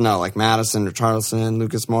 Everyone wants to know, like Madison, Richarlison,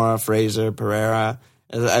 Lucas Moura, Fraser, Pereira.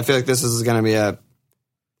 I feel like this is going to be a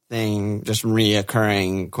thing, just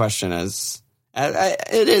reoccurring question as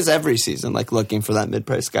it is every season, like looking for that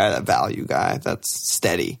mid-price guy, that value guy that's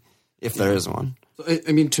steady, if there is one.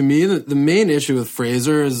 I mean, to me, the main issue with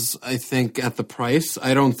Fraser is, I think, at the price.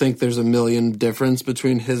 I don't think there's a million difference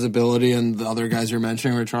between his ability and the other guys you're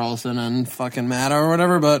mentioning, Richarlison and fucking Mata or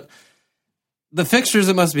whatever, but the fixtures,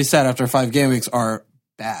 it must be said, after 5 game weeks are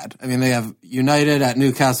bad. I mean, they have United at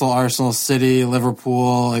Newcastle, Arsenal, City,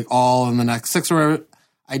 Liverpool, like all in the next 6 or whatever.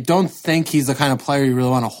 I don't think he's the kind of player you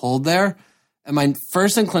really want to hold there. And my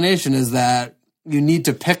first inclination is that you need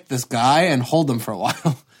to pick this guy and hold him for a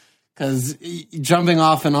while. Because jumping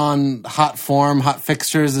off and on hot form, hot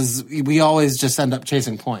fixtures, is we always just end up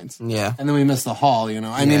chasing points. Yeah. And then we miss the haul,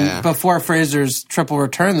 I mean, before Fraser's triple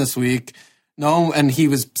return this week, and he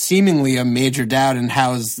was seemingly a major doubt and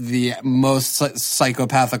Howe's the most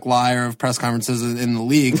psychopathic liar of press conferences in the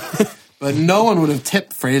league. But no one would have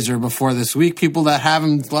tipped Fraser before this week. People that have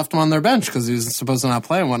him left him on their bench because he was supposed to not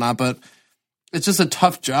play and whatnot. But it's just a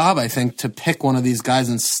tough job, I think, to pick one of these guys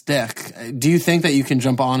and stick. Do you think that you can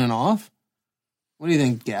jump on and off? What do you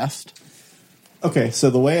think, Guest? Okay,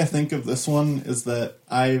 so the way I think of this one is that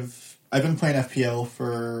I've been playing FPL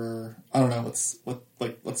for, I don't know,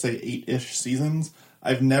 let's say 8-ish seasons.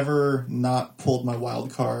 I've never not pulled my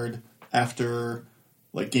wild card after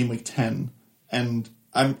like game week 10, and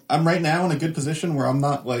I'm right now in a good position where I'm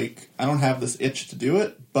not like, I don't have this itch to do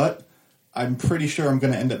it, but I'm pretty sure I'm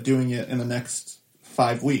going to end up doing it in the next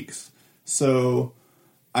 5 weeks. So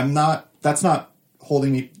that's not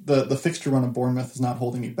holding me, the fixture run of Bournemouth is not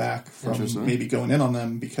holding me back from maybe going in on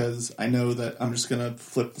them, because I know that I'm just going to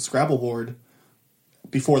flip the Scrabble board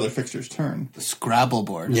before their fixtures turn. The Scrabble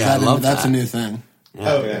board. Yeah, I love that's that. a new thing.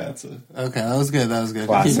 Yeah. Oh, yeah. That's a, Okay, that was good.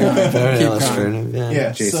 Classic. Keep going. Very Keep illustrative. going.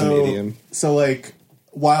 Yeah. Jason Medium. So like,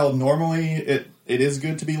 while normally it is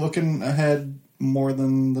good to be looking ahead more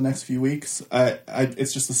than the next few weeks,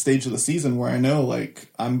 it's just the stage of the season where I know like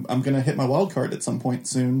I'm gonna hit my wild card at some point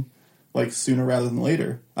soon, like sooner rather than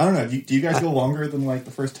later. I don't know. Do you guys go longer than like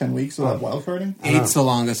the first 10 weeks without wild carding? 8's the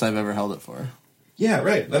longest I've ever held it for. Yeah,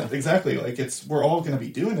 right. Exactly. Like we're all gonna be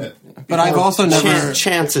doing it. But I've also never.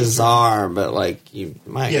 Chances are, but like you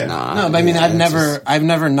might not. No, but I mean, Yeah, I've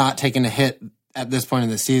never not taken a hit at this point in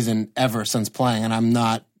the season ever since playing, and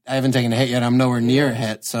I haven't taken a hit yet. I'm nowhere near a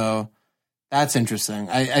hit, so that's interesting.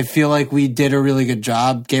 I feel like we did a really good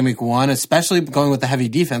job game week 1, especially going with the heavy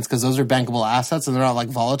defense, because those are bankable assets and they're not like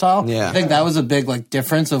volatile. Yeah. I think that was a big like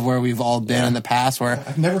difference of where we've all been in the past, where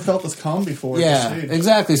I've never felt this calm before. at yeah, this stage.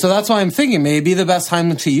 exactly. So that's why I'm thinking maybe the best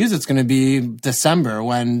time to use it's going to be December,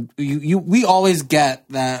 when we always get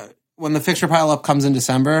that when the fixture pileup comes in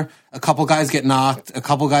December, a couple guys get knocked, a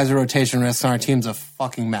couple guys are rotation risks, and our team's a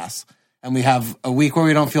fucking mess. And we have a week where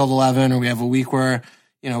we don't field 11, or we have a week where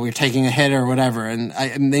we're taking a hit or whatever,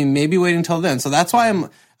 and they may be waiting till then. So that's why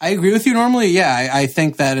I agree with you normally. Yeah, I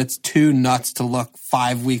think that it's too nuts to look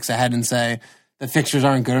 5 weeks ahead and say the fixtures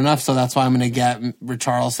aren't good enough. So that's why I'm going to get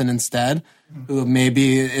Richarlison instead, who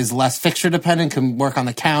maybe is less fixture dependent, can work on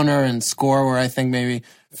the counter and score, where I think maybe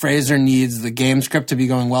Fraser needs the game script to be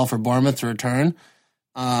going well for Bournemouth to return.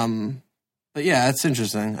 But yeah, it's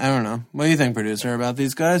interesting. I don't know. What do you think, producer, about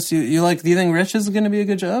these guys? Do you think Rich is going to be a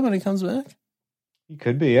good job when he comes back? He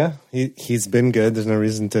could be, yeah. He's been good. There's no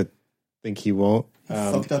reason to think he won't.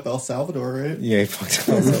 Fucked up El Salvador, right? Yeah, he fucked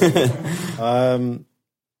up El Salvador.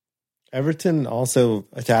 Everton also,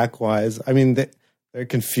 attack-wise, I mean, they're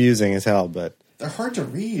confusing as hell, but They're hard to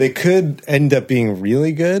read. they could end up being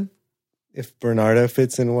really good. if Bernardo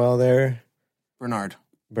fits in well there. Bernard,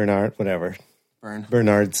 Whatever. Burn.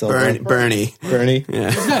 Bernard Silva. Bernie. Bernie. Yeah.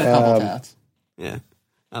 He's got a couple tats. Yeah.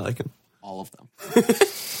 I like him. All of them.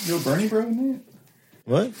 You know Bernie bro, Nate?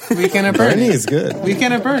 What? Weekend at Bernie Bernie's. is good.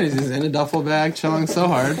 Weekend at Bernie's. He's in a duffel bag, chilling so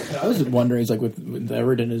hard. I was wondering, like with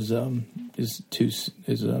Everton is too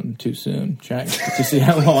soon. Check to see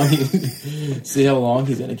how long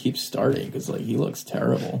he's going to keep starting because like he looks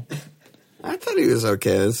terrible. I thought he was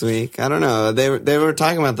okay this week. I don't know. They were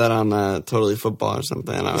talking about that on Totally Football or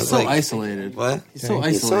something. And I was He's so like, isolated. what? He's so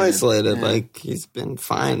isolated. He's so isolated. Yeah. Like he's been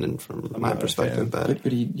fine, and from my perspective, but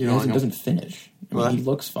But he doesn't finish. I mean, What? he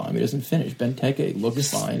looks fine. But he doesn't finish. Benteke looks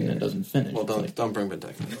fine and doesn't finish. Well, It's like, don't bring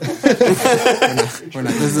Benteke. we're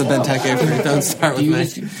not. This is a Benteke free. Don't start do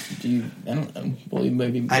with you me. just, do you? I don't know. Well,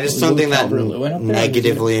 maybe. I just will don't you think that put Calvert-Lewin up there?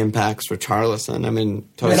 negatively impacts Richarlison. I mean, I mean,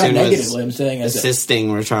 not Tosin negatively. was I'm saying as a, assisting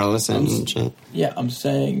Richarlison and shit. yeah. I'm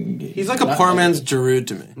saying He's like a not poor man's negative. Giroud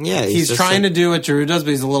to me. Yeah, he's just trying like- to do what Giroud does, but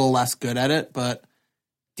he's a little less good at it. But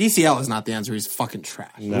DCL is not the answer. He's fucking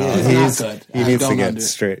trash. No, He's not good. he needs Don't to do get it.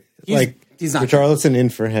 straight. He's not Richarlison in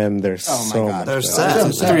for him. There's Oh my so God. much. They're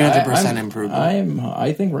better. set. 300% improvement.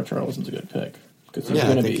 I think Richarlison's a good pick because he's Yeah, I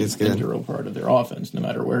going to think be he's an good. integral part of their offense, no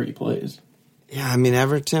matter where he plays. Yeah, I mean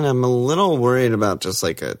Everton. I'm a little worried about just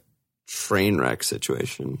like a train wreck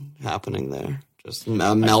situation happening there. Just a we were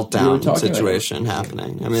meltdown talking situation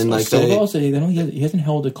happening. I mean, So like Silva also, he hasn't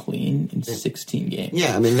held a clean in 16 games.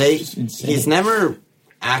 yeah. I mean, It's insane. he's never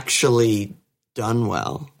actually done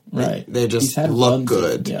well. Right. They He's just had look runs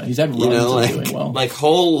good. yeah, he's had runs You know, of like doing well. like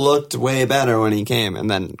Hull looked way better when he came, and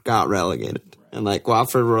then got relegated. And like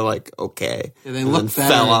Watford were like okay, Yeah, they and looked then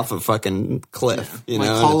better. fell off a fucking cliff. You Like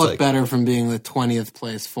know, Hull and it's looked like, better from being the 20th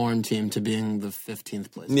place foreign team to being the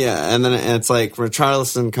 15th place. yeah, and then it's like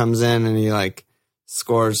Richarlison comes in and he like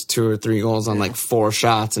scores 2 or 3 goals on like 4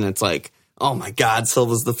 shots, and it's like, oh my god,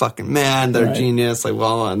 Silva's the fucking man. They're Right. genius. Like,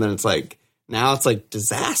 well, and then it's like now it's like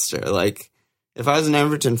disaster. Like, if I was an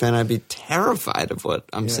Everton fan, I'd be terrified of what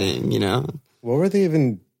I'm seeing. You know, What were they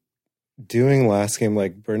even doing last game?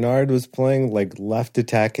 Like Bernard was playing like left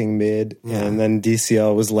attacking mid, Yeah. and then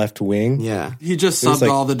DCL was left wing. yeah. He just It was subbed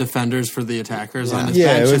like- all the defenders for the attackers on his Yeah,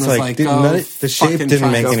 bench it was and was like, like, dude, go the shape fucking didn't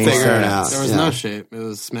try make to any figure it sense. out. There was Yeah. no shape. It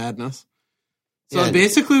was madness. So Yeah.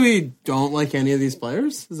 basically, we don't like any of these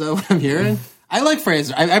players. Is that what I'm hearing? I like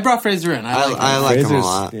Fraser. I brought Fraser in. I him. like him a Fraser's-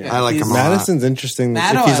 lot. yeah. I like He's- him a lot. Madison's interesting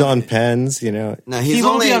Maddo, if he's I- on pens, you know. No, He he's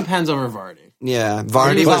won't only be on pens over Vardy. yeah.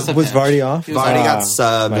 Vardy He was off the Was bench. Vardy off? He was Vardy got Ah,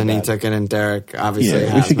 subbed my and he bad. took it, and Derek obviously. Yeah, we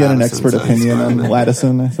has should get an Madison, expert so he's opinion on fine.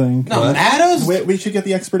 Ladison, I think. No, Maddo's. We should get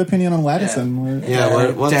the expert opinion on Ladison.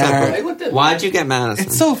 Yeah, what's Derek. up? Why'd you get Madison?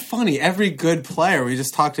 It's so funny. Every good player, we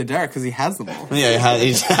just talk to Derek because he has them all. Yeah,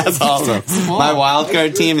 he has all of them. My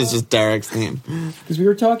wildcard team is just Derek's team. Because we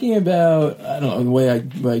were talking about, I don't know, the way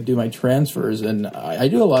I do my transfers, and I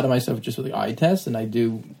do a lot of my stuff just with the eye test, and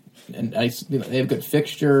they have good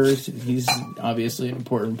fixtures. He's obviously an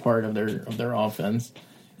important part of their offense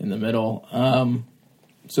in the middle.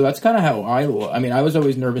 So that's kind of how I look. I mean, I was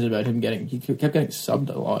always nervous about him he kept getting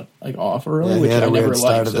subbed a lot, like off early, Yeah, he which had I a never weird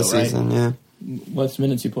start liked. of the So, right, season. Yeah, less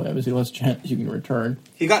minutes you play, obviously less chance you can return.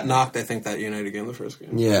 He got knocked, I think, that United game, the first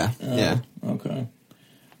game. yeah, yeah. Okay.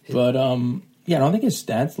 But yeah, I don't think his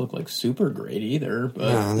stats look like super great either.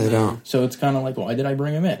 But No, they don't. So it's kind of like, why did I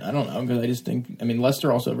bring him in? I don't know, because I just think, I mean,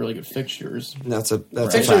 Leicester also have really good fixtures. That's a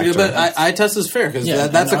Right. factor. But eye test is fair because Yeah,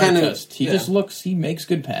 that's the and kind eye of test. He yeah. just looks. He makes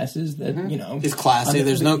good passes. That you know, He's classy,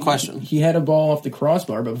 there's no question. He had a ball off the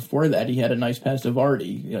crossbar, but before that, he had a nice pass to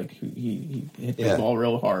Vardy. Like he hit Yeah. the ball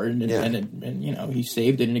real hard, and Yeah. and you know he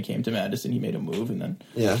saved it, and it came to Madison. He made a move, and then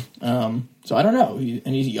Yeah, so I don't know.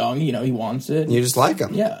 He's young. You know, he wants it. you just like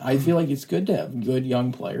him. Yeah, I feel like it's good to have good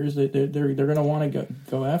young players. They're going to want to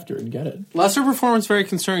go after it and get it. Leicester performance very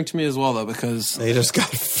concerning to me as well, though, because They just got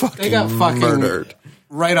fucking, fucking murdered.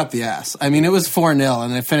 right up the ass. I mean, it was 4-0,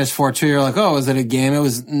 and it finished 4-2. You're like, oh, was it a game? It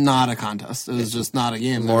was not a contest. It was just not a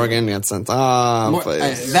game. Morgan gets sent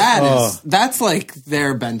off. That's like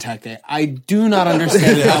their Benteke. I do not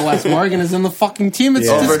understand how Wes Morgan is in the fucking team. It's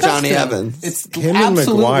Over disgusting. Johnny Evans. It's Him and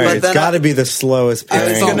absolutely. Maguire. But It's then got to be the slowest I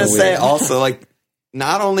pairing. was in gonna the say league. also like.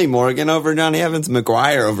 Not only Morgan over Johnny Evans,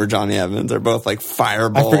 Maguire over Johnny Evans. They're both like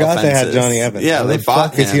fireball. I forgot they had offenses. Johnny Evans. Yeah, How they the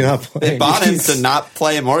bought fuck is him. he not They playing? bought him He's- to not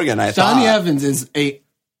play Morgan. Johnny thought. Evans is a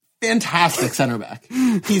fantastic center back.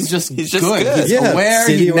 He's just just good. good. He's Yeah, aware.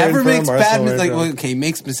 City He went never from makes bad Arsenal mistakes. went Like, from- okay, he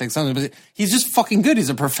makes mistakes sometimes, but he's just fucking good. He's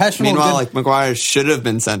a professional. Meanwhile, good, like Maguire should have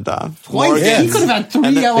been sent off. Twice. He could have had 3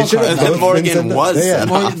 yellow and cards. then both been Morgan sent off. was Yeah.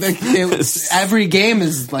 sent Well, off. like, every game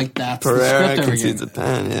is like that. Pereira every concedes game. a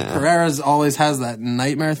pen. Yeah, Pereira's always has that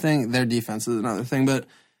nightmare thing. Their defense is another thing, but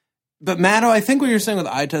But Matto, I think what you're saying with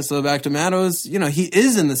eye test, though, back to Matto is, he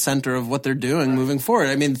is in the center of what they're doing moving forward.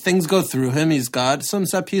 I mean, things go through him. He's got some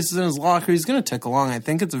set pieces in his locker. He's going to tick along. I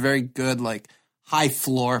think it's a very good, high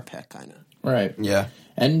floor pick, kind of. Right. Yeah.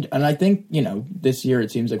 And I think, this year it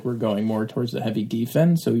seems like we're going more towards the heavy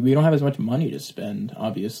defense, so we don't have as much money to spend,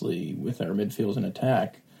 obviously, with our midfields and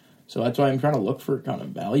attack. So that's why I'm trying to look for kind of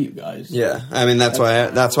value guys. Yeah, I mean that's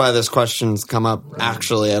why this question's come up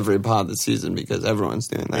actually every pod this season because everyone's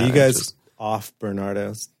doing that. Are you guys off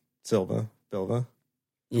Bernardo Silva?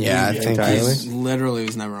 Yeah, I think he's literally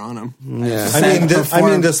was never on him. Yeah, I mean,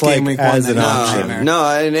 just like as an option. No,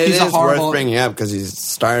 it is worth bringing up because he's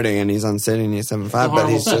starting and he's on City and he's 7-5, but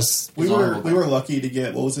he's just we were lucky to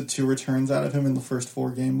get 2 returns out of him in the first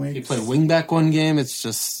 4 game weeks. He played wingback one game. It was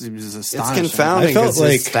astonishing. It's confounding because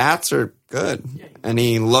his stats are good and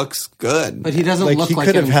he looks good, but he doesn't look he like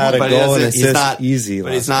could have had a goal and assist easy.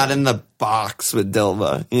 But he's not in the box with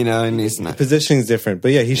Dilba, and he's not. Positioning's different,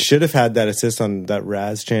 but yeah, he should have had that assist on that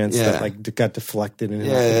Raz chance that got deflected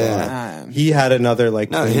in. He had another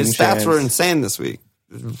his stats were insane this week.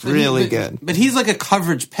 Really good. But he's like a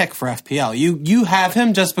coverage pick for FPL. You have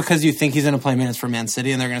him just because you think he's going to play minutes for Man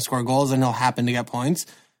City and they're going to score goals and he'll happen to get points.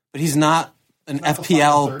 But he's not an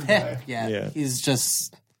FPL pick. Yeah, he's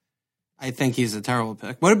just. I think he's a terrible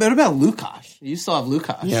pick. What about Lukasz? You still have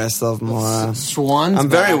Lukasz. Yeah, I still have more. Swan's I'm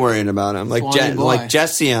very worried about him. Like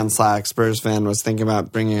Jesse on Slack, Spurs fan, was thinking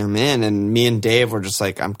about bringing him in, and me and Dave were just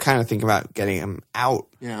like, I'm kind of thinking about getting him out.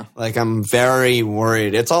 Yeah. I'm very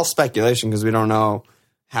worried. It's all speculation because we don't know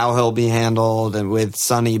how he'll be handled and with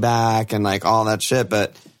Sonny back and all that shit,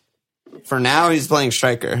 but for now, he's playing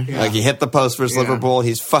striker. Yeah. He hit the post versus Liverpool.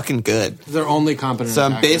 He's fucking good. They're only competent. So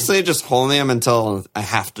I'm basically just holding him until I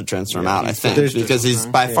have to transfer him out, I think, because he's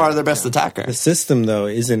by far their best attacker. The system, though,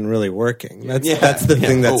 isn't really working. That's the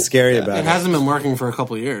thing that's scary about it. It hasn't been working for a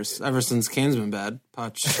couple of years, ever since Kane's been bad.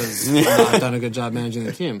 Poch has not done a good job managing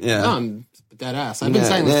the team. Yeah. No, I'm dead ass. I've been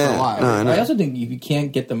saying this for a while. I also think if you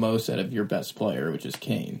can't get the most out of your best player, which is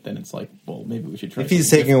Kane, then it's maybe we should try. If he's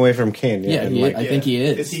taking away from Kane, I think he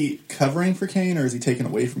is. Is he covering for Kane or is he taking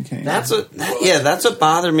away from Kane? That's what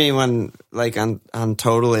bothered me when on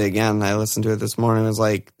Totally again. I listened to it this morning. It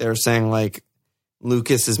was they were saying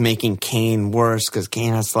Lucas is making Kane worse because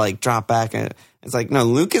Kane has to drop back. And it's no,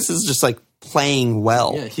 Lucas is just playing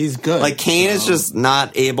well. Yeah, he's good. Kane is just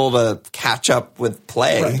not able to catch up with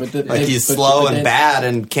play. Right, he's slow and bad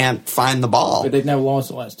and can't find the ball. But they've now lost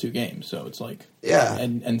the last 2 games, so it's yeah.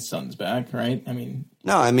 And Son's back, right?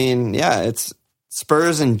 It's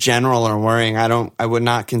Spurs in general are worrying. I would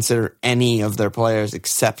not consider any of their players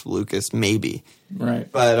except Lucas, maybe.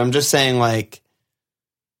 Right. But I'm just saying,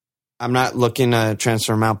 I'm not looking to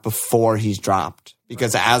transfer him out before he's dropped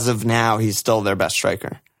because as of now, he's still their best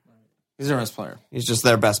striker. He's their best player. He's just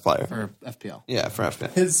their best player. For FPL. Yeah, for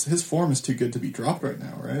FPL. His form is too good to be dropped right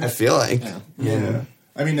now, right? I feel like. Yeah.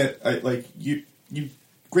 I mean, you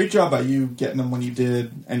great job by you getting him when you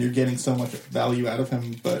did, and you're getting so much value out of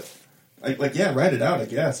him, but, write it out, I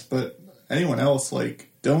guess. But anyone else,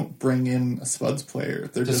 don't bring in a Spuds player.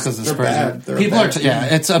 They're just because they're bad.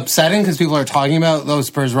 It's upsetting because people are talking about those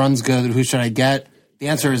Spurs runs good. Who should I get? The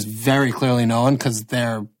answer is very clearly no one because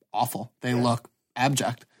they're awful. They look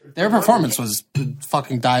abject. Their performance was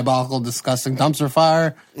fucking diabolical, disgusting, dumpster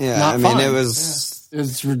fire. Yeah, it was... It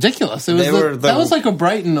was ridiculous. It was that was like a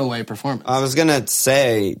Brighton away performance. I was going to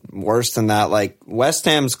say worse than that. West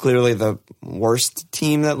Ham's clearly the worst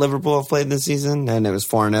team that Liverpool have played this season, and it was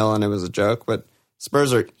 4-0 and it was a joke, but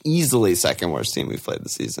Spurs are easily second worst team we've played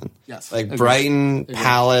this season. Yes. Brighton,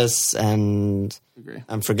 Palace, and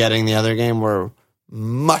I'm forgetting the other game were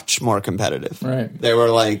much more competitive. Right. They were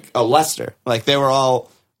Leicester. They were all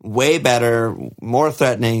way better, more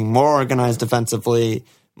threatening, more organized defensively,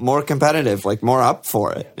 more competitive, more up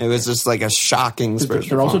for it. It was just a shocking Spurs.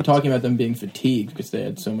 They're also talking about them being fatigued because they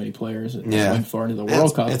had so many players that went far into the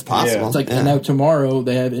World Cup. It's possible. It's and now tomorrow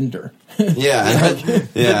they have Inter. Yeah.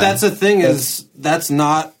 But that's the thing is that's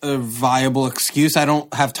not a viable excuse. I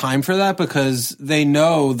don't have time for that because they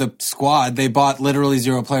know the squad. They bought literally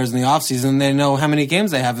 0 players in the offseason. They know how many games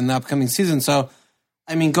they have in the upcoming season. So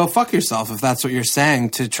go fuck yourself if that's what you're saying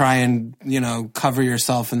to try and, cover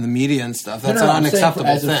yourself in the media and stuff. That's an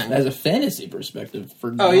unacceptable thing. As a fantasy perspective.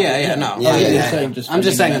 I'm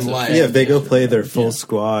just saying in life. Yeah, if they go play their full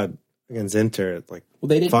squad against Inter,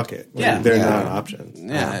 fuck it. They're not options.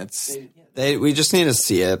 Yeah, we just need to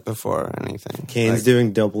see it before anything. Kane's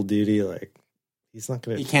doing double duty. He's not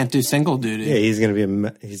going to... He can't do single duty. Yeah, he's going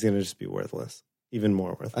to just be worthless. Even more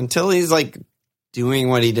worthless. Until he's doing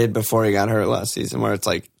what he did before he got hurt last season, where it's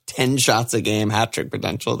 10 shots a game, hat trick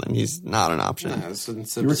potential, then he's not an option. Yeah, it's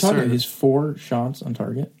You were talking he's 4 shots on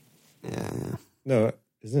target. Yeah. No,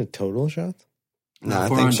 isn't it total shots? No, I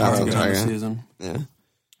 4 think on shots on target target. this season. Yeah.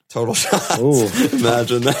 Total shots. Ooh.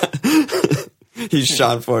 Imagine that. He's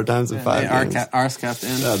shot 4 times in 5 games. Ours capped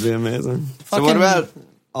in. That'd be amazing. So what about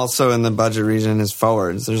also in the budget region is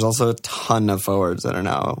forwards? There's also a ton of forwards that are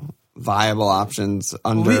now viable options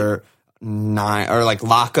under 9 or like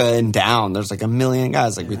Laka and down. There's like a million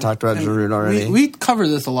guys. Like we talked about Giroud already. We covered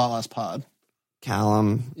this a lot last pod.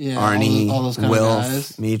 Callum, Yeah, Arnie, all those kind of Wilf,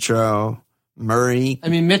 guys. Mitro, Murray. I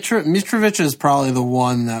mean, Mitrovic is probably the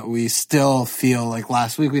one that we still feel like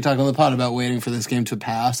last week we talked on the pod about waiting for this game to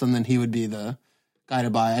pass, and then he would be the guy to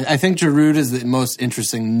buy. I think Giroud is the most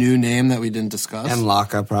interesting new name that we didn't discuss. And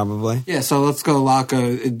Laka probably. Yeah, so let's go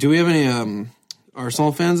Laka. Do we have any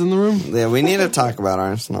Arsenal fans in the room? Yeah, we need to talk about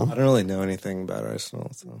Arsenal. I don't really know anything about Arsenal,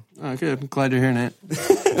 so Okay, I'm glad you're here, Nate.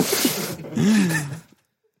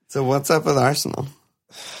 So what's up with Arsenal?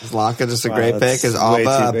 Is Laka just a great that's pick? Is way Alba too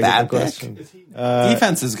a big bad a pick? question.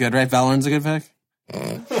 Defense is good, right? Valorant's a good pick.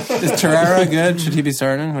 Is Torreira good? Should he be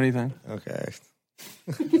starting? What do you think? Okay.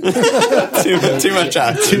 Too much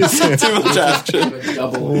action. Too much action.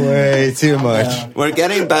 Double. Way too much. We're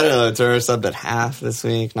getting better though. Torreira subbed at half this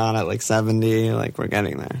week, not at like 70. Like we're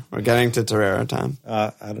getting there. We're getting to Torreira time.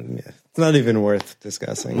 I don't. Yeah. It's not even worth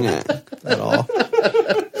discussing Yeah. at all.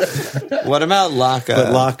 What about Laka? But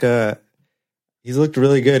Laka, he's looked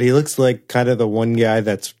really good. He looks like kind of the one guy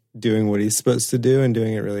that's doing what he's supposed to do and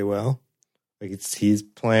doing it really well. Like he's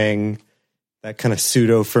playing that kind of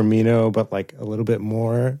pseudo Firmino, but like a little bit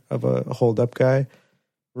more of a hold up guy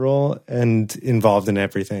role and involved in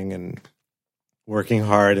everything and working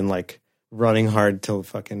hard and like running hard till the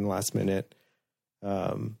fucking last minute.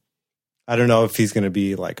 I don't know if he's going to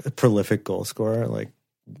be like a prolific goal scorer. Like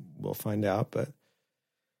we'll find out, but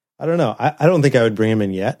I don't know. I don't think I would bring him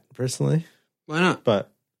in yet personally, Why not?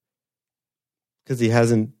 but because he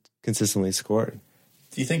hasn't consistently scored.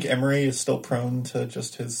 Do you think Emery is still prone to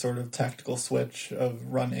just his sort of tactical switch of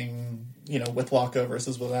running, with Laka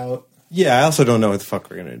versus without? Yeah, I also don't know what the fuck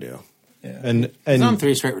we're gonna do. Yeah. And He's on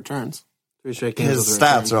 3 straight returns. 3 straight games. His with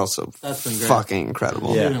stats returns. are also That's been great. fucking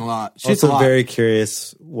incredible. Yeah. Shooting a lot. Shoots also a lot. very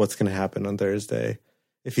curious what's gonna happen on Thursday.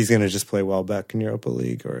 If he's gonna just play Welbeck in Europa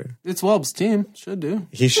League, or It's Welb's team. Should do.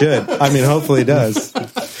 he should. I mean, hopefully he does.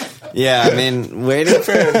 Yeah, I mean, waiting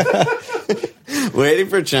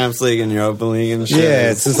for Champions League and Europa League and shit.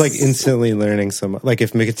 Yeah, it's just like instantly learning so much. Like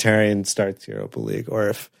if Mkhitaryan starts Europa League, or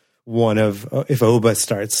if Oba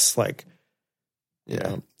starts like,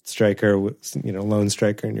 Yeah. striker, lone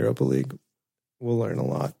striker in Europa League, we'll learn a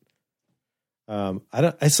lot.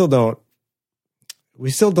 We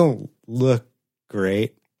still don't look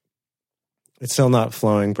great. It's still not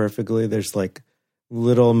flowing perfectly. There's like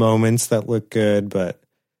little moments that look good, but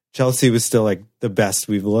Chelsea was still like the best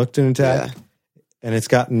we've looked in attack. Yeah. And it's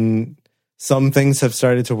gotten, some things have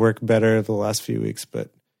started to work better the last few weeks, but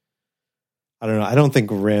I don't know. I don't think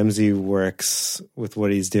Ramsey works with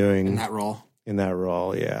what he's doing In that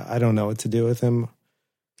role. Yeah. I don't know what to do with him.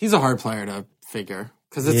 He's a hard player to figure.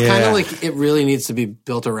 Because it's kind of like it really needs to be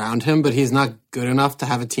built around him, but he's not good enough to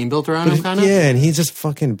have a team built around him, kind of. Yeah, and he just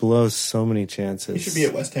fucking blows so many chances. He should be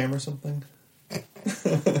at West Ham or something.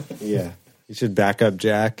 Yeah. You should back up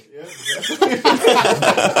Jack.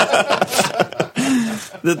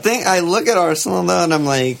 The thing, I look at Arsenal though, and I'm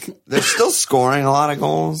like, they're still scoring a lot of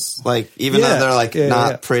goals. Like, even though they're like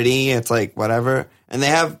not pretty, it's like whatever. And they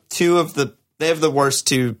have the worst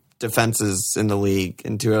 2 defenses in the league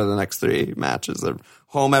in 2 out of the next 3 matches. They're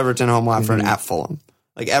home Everton, home Watford, at Fulham.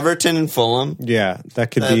 Like Everton and Fulham. Yeah,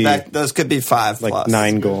 that could be Those could be 5 like plus.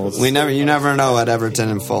 9 goals. You never know at Everton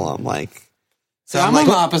and Fulham. Like, So I'm on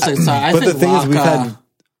the opposite side. I But think the thing is,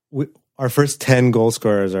 Laka, our first 10 goal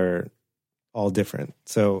scorers are all different.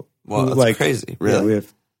 So, well, that's crazy. Really? Yeah,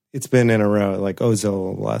 it's been in a row. Like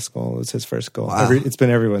Ozil, last goal was his first goal. Wow. It's been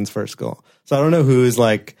everyone's first goal. So I don't know who's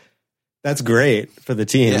like, that's great for the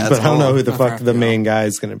team, Yeah, but I don't know all- who the fuck the main guy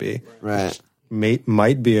is going to be. Right.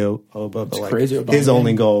 Might be Oba, but like crazy about his him.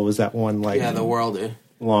 only goal was that one like the worldy.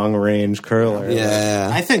 long range curler. Yeah.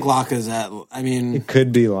 I think Laka's at. I mean, It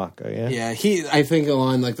could be Laka, yeah. yeah, I think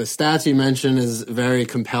along like the stats you mentioned is very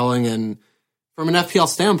compelling, and from an FPL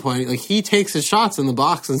standpoint, like he takes his shots in the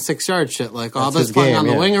box and 6-yard shit. Like Alba's his playing game, on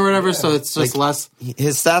the yeah. wing or whatever, so it's just less.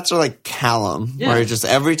 His stats are like Callum, Yeah. where he just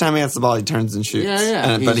every time he gets the ball, he turns and shoots.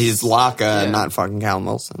 Yeah. But he's Laka, yeah. and not fucking Callum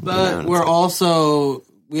Wilson. But and we're it's like- also.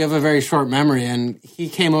 We have a very short memory, and he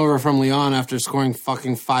came over from Lyon after scoring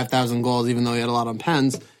fucking 5,000 goals, even though he had a lot on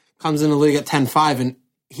pens. Comes in the league at 10-5, and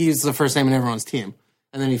he's the first name in everyone's team.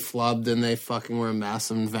 and then he flubbed, and they fucking were a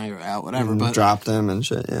mess, and Wenger out, whatever. But dropped him and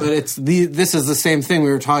shit. Yeah. But this is the same thing we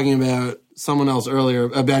were talking about someone else earlier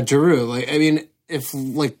about Giroud. Like, I mean, if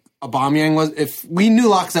like Aubameyang if we knew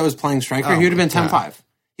Lacazette was playing striker, he would have been 10-5.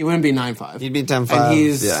 He wouldn't be 9-5. He'd be 10-5.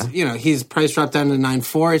 And he's price dropped down to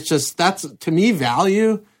 9-4. It's just, that's, to me,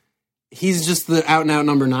 value. He's just the out-and-out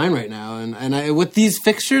number 9 right now. And with these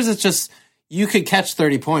fixtures, it's just, you could catch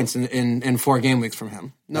 30 points in 4 game weeks from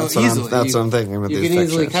him. No, easily. That's what I'm thinking with these fixtures. You can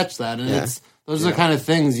easily catch that. And those are the kind of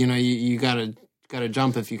things, you gotta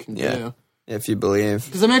jump if you can do. If you believe.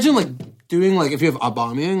 Because imagine, like, doing, like, if you have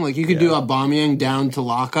Aubameyang, like, you could do Aubameyang down to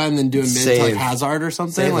Laka and then do a mid to, like, Hazard or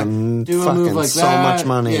something. Save like, do a move like so that. much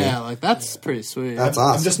money. Yeah, like, that's pretty sweet. That's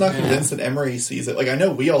awesome. I'm just not convinced that Emery sees it. Like, I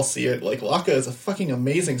know we all see it. Like, Laka is a fucking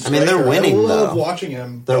amazing striker. I mean, they're winning, I love though. watching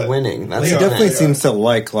him. They're winning. That's He the definitely thing. seems to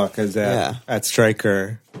like Lacazette at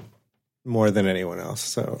striker more than anyone else.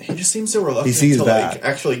 So He just seems so reluctant He sees to, that. like,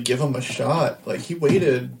 actually give him a shot. Like, he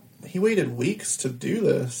waited weeks to do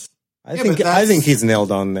this. I think he's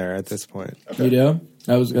nailed on there at this point. You do?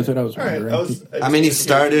 That's what I was All right, wondering. I mean, he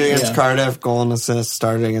started against Cardiff, goal and assist,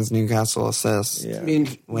 started against Newcastle, assist. Yeah. I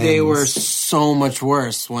mean, they were so much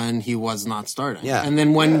worse when he was not starting. Yeah. And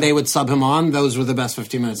then when they would sub him on, those were the best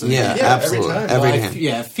 15 minutes of the game. Absolutely. Every game.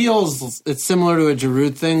 Yeah, it feels, it's similar to a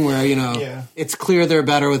Giroud thing where, it's clear they're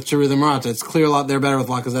better with Giroud than Morata. It's clear they're better with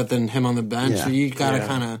Lacazette than him on the bench. Yeah. So you got to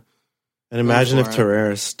kind of... And imagine if for it.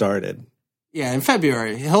 Torreira started. Yeah, in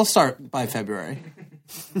February. He'll start by February.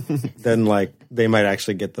 Then, like, they might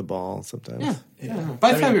actually get the ball sometimes. Yeah.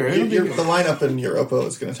 By February. It'll be good. The lineup in Europa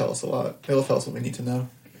is going to tell us a lot. It'll tell us what we need to know.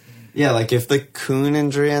 Yeah, like if the Kuhn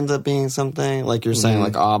injury ends up being something, like you're saying,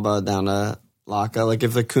 like Abba down to Laka, like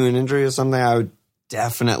if the Kuhn injury is something, I would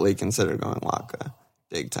definitely consider going Laka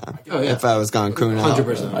big time. Oh, yeah. If I was going Kuhn out.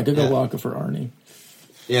 100%. I could go Laka for Arnie.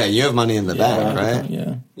 Yeah, you have money in the bank, right?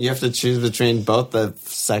 Yeah. You have to choose between both the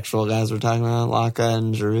sexual guys we're talking about, Laka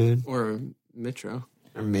and Giroud. Or Mitro.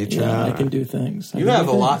 Or Mitra. Yeah, I can do things. You have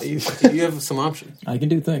a lot. You have some options. I can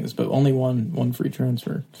do things, but only one free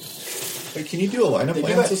transfer. Wait, can you do a lineup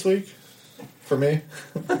plans this week? For me?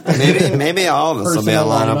 Maybe all of us will be on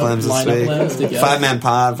lineup plans this lineup plans week. together. 5-man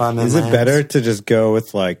pod, 5-man Is it lines. better to just go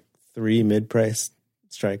with, like, 3 mid-price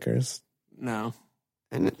strikers? No.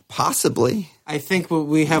 And possibly. I think what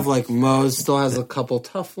we have, like, Mo still has a couple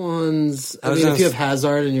tough ones. I was mean, if gonna you have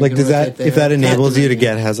Hazard and you Like, can does that rotate there, if that enables you to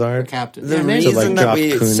captain, get Hazard? captain. The Yeah, maybe. reason like, that drop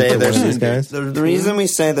we Kuhn say for one of there's these guys? the reason we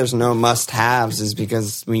say there's no must-haves is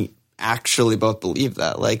because we actually both believe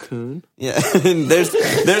that. Like, Kuhn? yeah, there's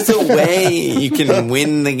a way you can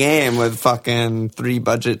win the game with fucking 3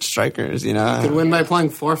 budget strikers. You know, You could win by playing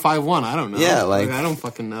 4-5-1. I don't know. Yeah, like- I don't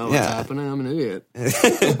fucking know what's Yeah. happening. I'm an idiot.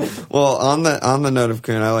 Well, on the note of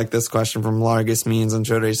Kuhn, I like this question from Largus Means on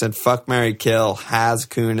Twitter. He said, "Fuck, marry, kill has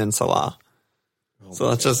Kuhn and Salah." So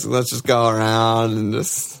let's just go around and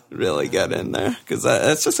just really get in there because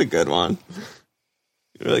that's just a good one.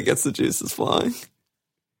 It really gets the juices flowing.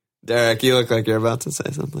 Derek, you look like you're about to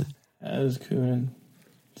say something. As Kuhn.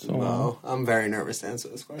 So No, I'm very nervous to answer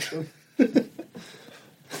this question.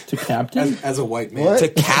 to captain? As a white man. To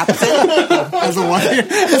captain? As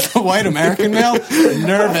a white American male,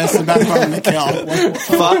 nervous about going to kill.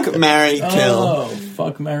 Fuck, marry, kill. Oh,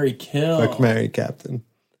 fuck, marry, kill. Fuck, marry, captain.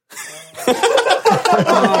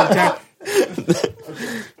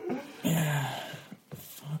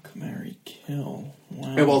 Fuck, marry, kill.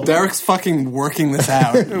 Wow. Okay, well, Derek's fucking working this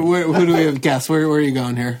out. Who do we have guess? Where are you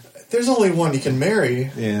going here? There's only one you can marry.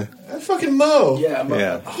 Yeah. Fucking Mo. Yeah,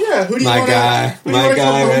 Yeah, who do you My want guy. Who do you My wanna guy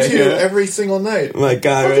come home right to here. every single night? My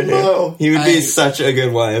guy right Fucking here. Mo. He would be I- such a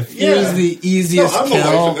good wife. He was the easiest No, I'm the wife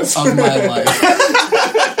kill of this. of my life.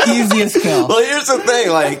 Easiest kill. Well, here's the thing,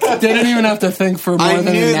 like, Didn't even have to think for more I than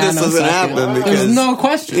a knew this nanosecond. was gonna happen because There's no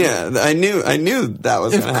question. yeah, I knew that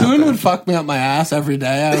was If gonna Kuhn happen. would fuck me up my ass every day,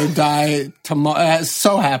 I would die tomorrow.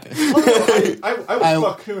 So happy. I would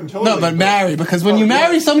fuck Kuhn totally. No, but marry, because when you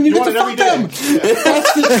marry someone, you get to want fuck it every them. day.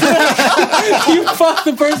 That's the you fuck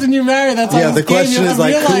the person you marry. That's Yeah, all the this game, question you is,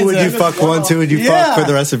 don't like, who would you realize it. fuck once? Who would you Yeah. fuck for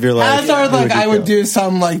the rest of your life? Hazard, Who like, would you I would kill? do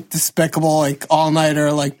some, like, despicable, like,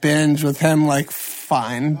 all-nighter, like, binge with him, like,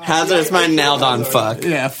 fine. Hazard's my nailed on fuck.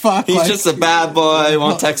 Yeah, fuck. He's like, just a bad boy.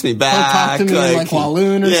 Won't text me back. talk to me like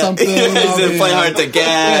Walloon or something. He's I'll gonna be, play hard to get.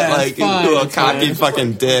 yeah, like, fine, do a it's cocky fine.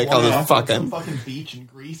 fucking dick. I'll just fuck him. Fucking beach in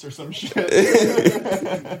Greece or some shit.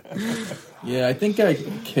 Yeah, I think I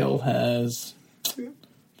kill has.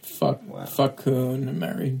 Fuck Kuhn and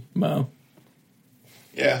marry Mo.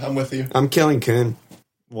 Yeah, I'm with you. I'm killing Kuhn.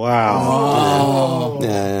 Wow.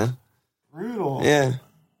 Yeah, Brutal. yeah.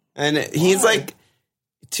 And he's like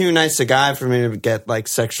too nice a guy for me to get like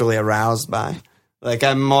sexually aroused by. Like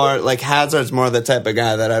I'm more like Hazard's more the type of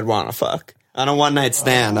guy that I'd want to fuck. On a one night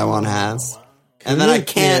stand, I want Haz. And then I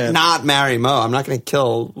can't not marry Mo. I'm not going to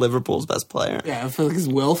kill Liverpool's best player. Yeah, I feel like his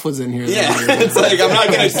Wilf was in here. Yeah, it's like I'm not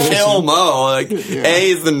going to kill Mo. Like,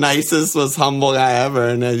 he's the nicest, most humble guy ever,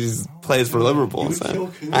 and he plays for Liverpool.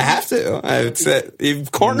 So I have to. I said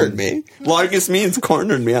you've cornered me. Largus Means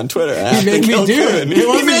cornered me on Twitter. He made me do it.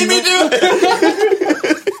 He made me do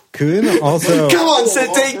it. Kuhn also. Come on,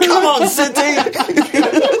 City. Come on,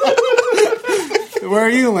 City. Where are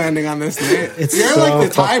you landing on this, Nate? You're like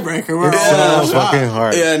the tiebreaker. We're It's all so fucking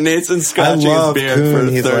hard. Yeah, Nate's been scratching his beard Kuhn.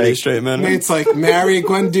 for He's 30 like- straight minutes. Nate's like, marry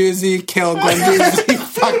Guendouzi, kill Guendouzi,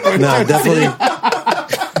 fuck Guendouzi. No,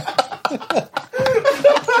 definitely.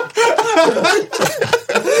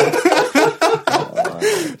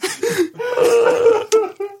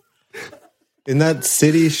 In that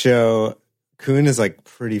City show, Kuhn is like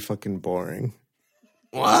pretty fucking boring.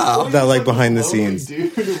 Wow. That like behind the scenes.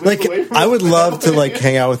 Like I would love to like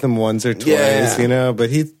hang out with him once or twice, Yeah. you know, but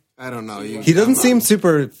I don't know. he doesn't seem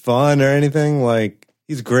super fun or anything. Like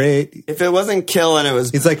he's great. If it wasn't killing, it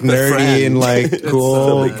was He's like the nerdy friend. and like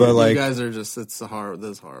cool, but you like guys are just, this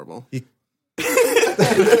is horrible.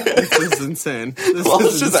 This is insane. This Well,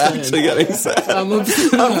 is it's just insane. actually getting sad. I'm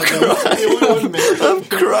upset. I'm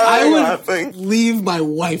crying I would laughing. leave my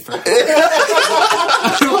wife for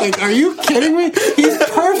I'm like, are you kidding me? He's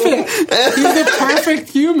perfect. He's the perfect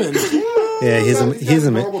human. yeah,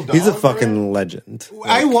 he's a fucking legend.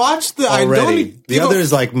 I watched the. I Already, don't. the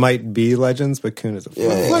others like might be legends, but Kuhn is a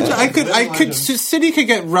fucking I could. City could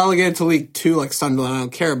get relegated to League 2 like Sunderland. I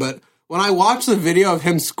don't care, but. When I watched the video of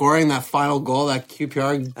him scoring that final goal, that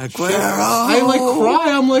QPR, I like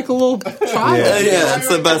cry. I'm like a little child. Yeah, that's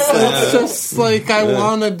the best thing. It's just like I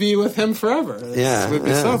want to be with him forever. Yeah, it would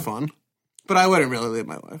be so fun. But I wouldn't really leave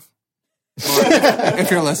my wife. Or,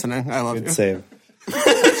 if you're listening, I love you. save.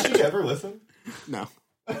 Did she ever listen? No.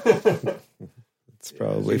 It's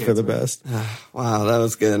probably for the best. Wow, that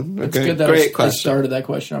was good. It's Okay, good that great I question. started that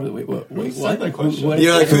question off. Wait, what? that question? What-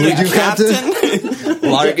 You're like, who Who did you captain? captain?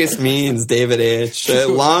 Largus Means, David H. A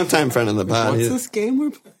longtime friend of the pod. What's He's- this game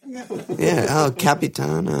we're playing? Yeah,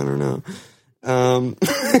 Capitan, I don't know.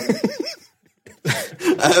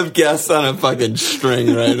 I have guests on a fucking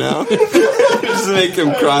string right now. Just make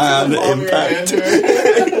him cry on impact.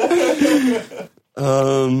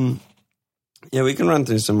 Yeah, we can run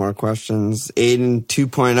through some more questions. Aiden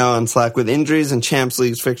 2.0 on Slack. With injuries and Champs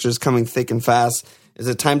League's fixtures coming thick and fast, is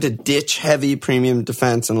it time to ditch heavy premium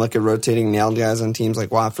defense and look at rotating nailed guys on teams like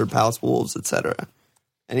Watford, Palace, Wolves, etc.?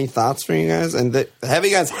 Any thoughts for you guys? And the heavy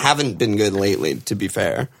guys haven't been good lately, to be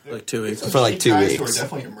fair. Like 2 weeks. For like 2 Guys who are weeks.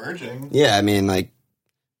 definitely emerging. Yeah, I mean, like,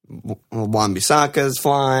 Wan-Bissaka's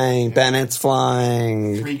flying, Bennett's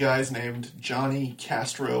flying. 3 guys named Johnny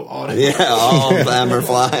Castro Auto. Yeah, all of them are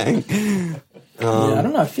flying. Yeah, I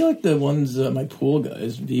don't know. I feel like the ones my pool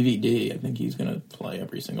guys, VVD. I think he's going to play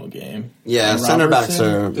every single game. Yeah, And center backs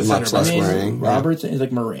are Robertson- much less I mean, worrying. Yeah. Robertson is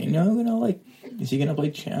like Moreno going to like. Is he going to play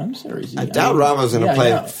champs or is he? I doubt Ramos going to yeah, play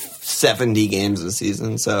yeah. 70 games this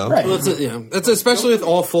season. So Right. Well, that's especially with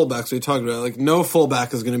all fullbacks we talked about. Like, no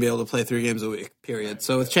fullback is going to be able to play 3 games a week. Period.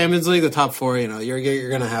 So with Champions League, the top 4, you're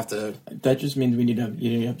going to have to. That just means we need to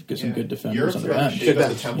have to get some good defenders on the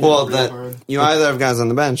bench. well, that you either have guys on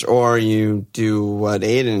the bench or you do what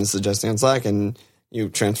Aiden is suggesting on Slack and you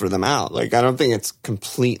transfer them out. Like, I don't think it's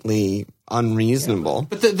completely unreasonable.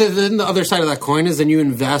 But then the other side of that coin is then you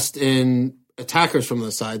invest in attackers from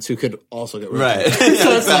the sides who could also get rid Right. of them.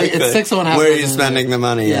 So it's like it's 6.5. Where are you spending the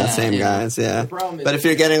money? Yeah, Yeah, same yeah. guys. Yeah. problem is- But if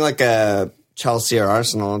you're getting like a Chelsea or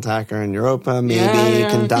Arsenal attacker in Europa, maybe Yeah, you yeah,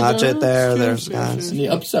 can dodge it there. true, There's true, guys. And the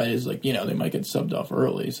upside is like they might get subbed off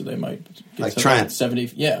early, so they might get Like subbed Trent. at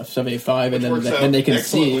 75, and works then out they can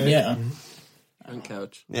excellently. see. Yeah, on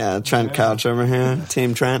couch. Yeah, Trent Couch over here.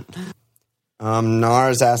 Team Trent.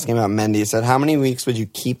 Nar's asking about Mendy. He said, how many weeks would you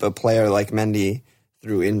keep a player like Mendy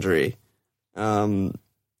through injury?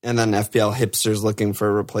 And then FPL hipsters looking for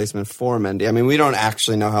a replacement for Mendy. I mean, we don't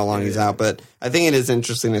actually know how long he's out, but I think it is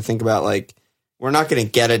interesting to think about, like, we're not going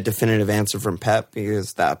to get a definitive answer from Pep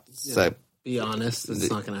because that's Be honest, it's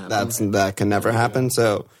not going to happen. that can never happen.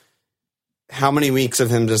 So how many weeks of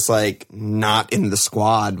him just like not in the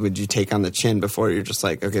squad would you take on the chin before you're just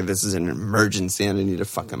like, okay, this is an emergency and I need to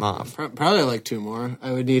fuck him off? Probably like 2 more.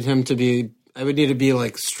 I would need to be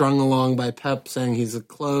like strung along by Pep saying he's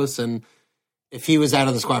close, and if he was out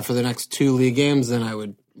of the squad for the next 2 league games, then I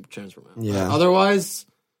would transfer him out. Yeah. Otherwise,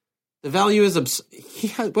 the value is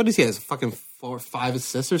what does he have? Fucking 4 or 5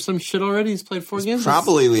 assists or some shit already? He's played 4 games.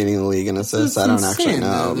 Probably leading the league in assists. I don't actually insane.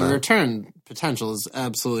 know. The but- return potential is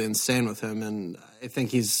absolutely insane with him, and I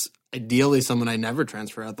think he's ideally someone I never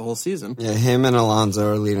transfer out the whole season. Yeah, him and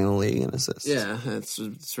Alonso are leading the league in assists. Yeah, it's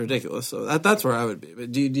ridiculous. So that's where I would be.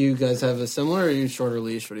 But do you guys have a similar, or are you shorter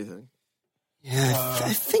leash? What do you think? Yeah,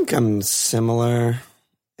 I think I'm similar.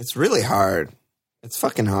 It's really hard. It's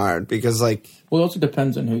fucking hard because, like... Well, it also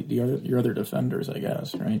depends on who your other defenders, I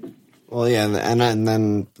guess, right? Well, yeah, and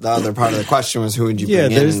then the other part of the question was who would you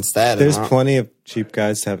bring in instead? There's plenty of cheap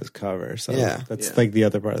guys to have as cover. So that's like the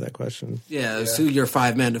other part of that question. Yeah, so your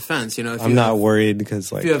 5-man defense, you know. If I'm not worried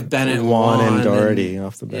because like if you have Bennett, Juan and Doherty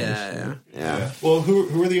off the bench. Yeah. Well,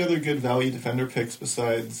 who are the other good value defender picks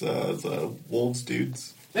besides the Wolves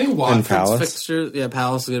dudes? I think Palace. Watford's fixture,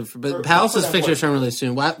 Palace is good, but Palace's fixtures aren't really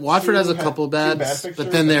soon. Watford has a couple bad fixtures, but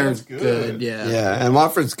then they're that's good. Yeah, Yeah, and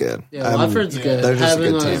Watford's good. Yeah, Watford's good. They're just a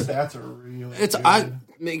good Having team. Stats are really It's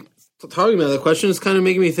good. talking about that question is kind of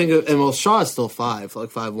making me think of, and well, Shaw is still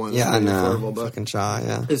 5'1". Yeah, I know. Affordable, but Fucking Shaw,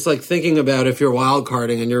 yeah. it's like thinking about if you're wild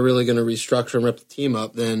carding and you're really going to restructure and rip the team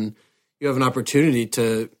up, then you have an opportunity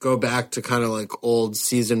to go back to kind of like old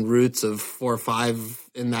season roots of 4 or 5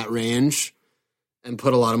 in that range and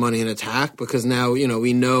put a lot of money in attack, because now, you know,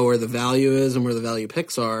 we know where the value is and where the value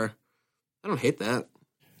picks are. I don't hate that.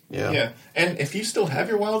 Yeah, and if you still have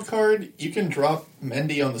your wild card, you can drop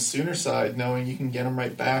Mendy on the Sooner side, knowing you can get him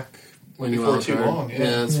right back When you before wild too card. long. Yeah, Yeah.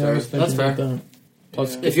 that's Yeah, I fair. was thinking That's fair. about that.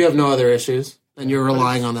 Plus, If you have no other issues and you're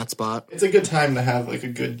relying on that spot. It's a good time to have like a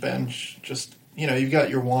good bench. Just you've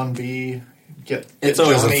got your Juan B. It's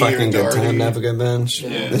always Johnny a fucking or good Doherty. time to have a good bench. Yeah.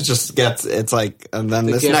 It just gets, it's like, and then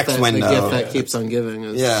The this gift next that, window. The gift that keeps on giving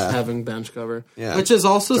is Yeah. having bench cover. Yeah. Which is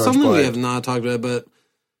also George something we Boyd. have not talked about, but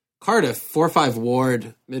Cardiff, 4-5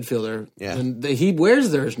 Ward midfielder. Yeah. And he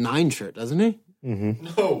wears their 9 shirt, doesn't he?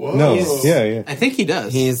 Oh, whoa. No, yeah. I think he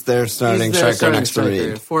does. He's their starting He's their striker next to striker.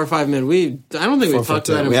 Reed. 4 or 5 mid. I don't think we've talked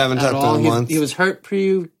 4-4-2. about him. We haven't at talked about all. him once. He was hurt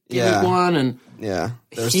week one, and Yeah.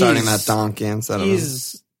 They're He's- starting that donkey instead of him.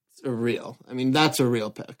 he's a real. I mean, that's a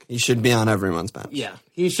real pick. He should be on everyone's bench. Yeah,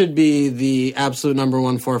 he should be the absolute number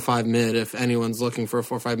 1 4-5 mid if anyone's looking for a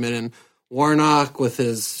 4-5 mid. And Warnock with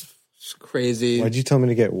his crazy. Why'd you tell me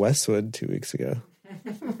to get Westwood 2 weeks ago?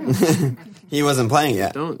 He wasn't playing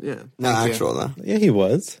yet. No, No, actual though. Yeah, he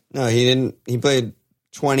was. No, he didn't. He played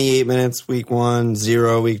 28 minutes week 1,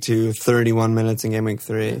 0 week 2, 31 minutes in game week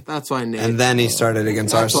 3. That's why Nate. And then he started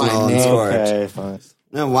against That's why Arsenal and Nate- scored. Okay, fine.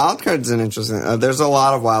 No, wildcard's an interesting. There's a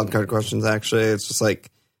lot of wildcard questions, actually. It's just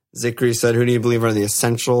like Zikri said, who do you believe are the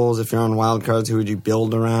essentials? If you're on wildcards, who would you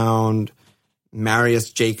build around? Marius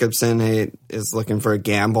Jacobson is looking for a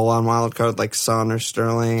gamble on wildcard, like Son or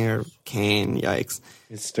Sterling or Kane. Yikes.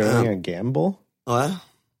 Is Sterling a gamble? What?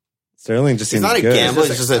 Sterling just He's seems not a good. gamble, It's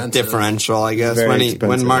it's just just a expensive. differential, I guess. Very When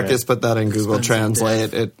expensive, Marcus yeah. put that in Google Expensive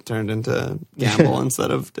Translate, it turned into gamble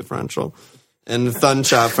instead of differential. And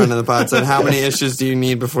Thunshot, friend of the pod, said, "How many issues do you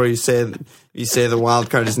need before you say the wild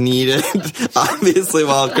card is needed?" Obviously,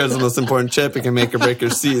 wild card's the most important chip. It can make or break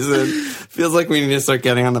your season. Feels like we need to start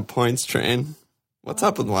getting on the points train. What's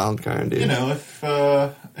up with wild card, dude?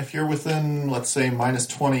 If you're within, let's say, minus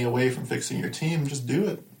 20 away from fixing your team, just do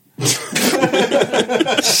it.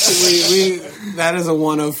 that is a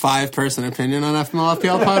 105 person opinion on FML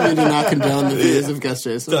FPL pod. We do not condone the views of guest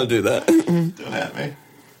Jason. Don't do that. Don't at me.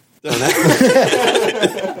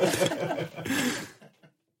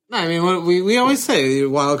 No, I mean, what we always say,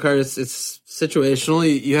 wild card, it's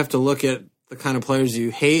situational. You have to look at the kind of players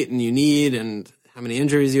you hate and you need and how many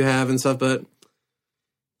injuries you have and stuff, but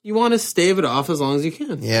you want to stave it off as long as you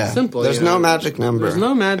can. Yeah. Simple. There's you no know? magic number. There's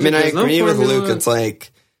no magic. I mean, I there's no agree with formula. Luke. It's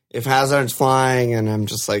like, if Hazard's flying and I'm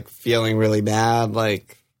just like feeling really bad,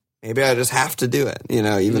 like maybe I just have to do it,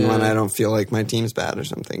 even when I don't feel like my team's bad or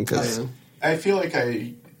something. Because I feel like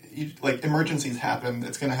emergencies happen.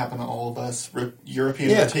 It's going to happen to all of us.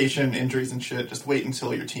 European rotation, injuries and shit. Just wait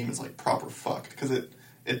until your team is like proper fucked, because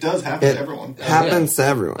it does happen to everyone. happens to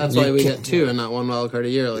everyone. That's why we get 2 and not 1 wild card a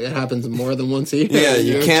year. Like, it happens more than once a year. Yeah,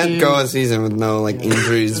 you Your can't team- go a season with no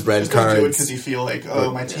injuries, red Just don't do it because cards. you feel like,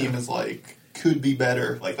 my team is could be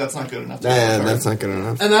better. Like, that's not good enough. Yeah, that's not good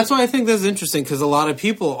enough. And that's why I think that's interesting, because a lot of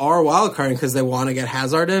people are wildcarding because they want to get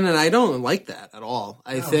Hazard in, and I don't like that at all.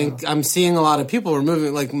 I think I'm seeing a lot of people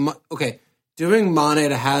removing, doing Mane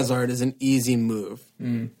to Hazard is an easy move,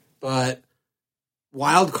 but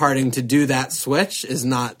wildcarding to do that switch is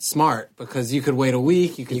not smart, because you could wait a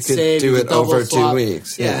week, you could save, do you it could double over 2 swap.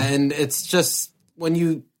 weeks. Yeah. And it's just when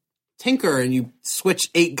you tinker and you switch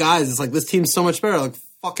 8 guys, it's like, this team's so much better. Like,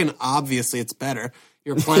 fucking obviously it's better.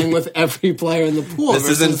 You're playing with every player in the pool. This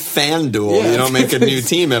isn't FanDuel. Yeah. You don't make a new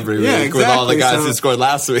team every week Yeah, with all the exactly. guys So- who scored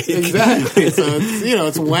last week. Exactly. So it's,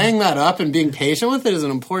 it's weighing that up and being patient with it is an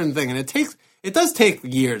important thing. And it does take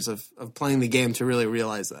years of playing the game to really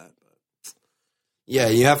realize that. Yeah,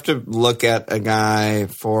 you have to look at a guy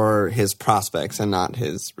for his prospects and not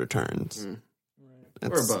his returns. Or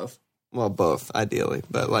both. Well, both, ideally.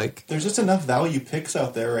 But, like... There's just enough value picks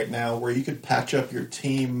out there right now where you could patch up your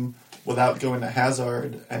team without going to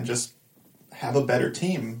Hazard and just have a better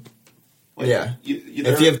team. Like, yeah.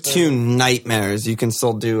 If you have two nightmares, you can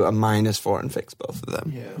still do a -4 and fix both of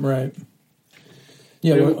them. Yeah. Right.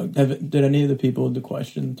 Yeah, well, did any of the people in the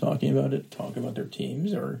question talking about it talk about their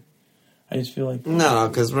teams, or I just feel like No,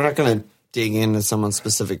 because we're not going to dig into someone's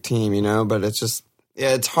specific team, you know. But it's just,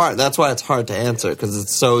 yeah, it's hard. That's why it's hard to answer because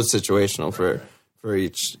it's so situational for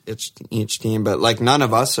each team. But like none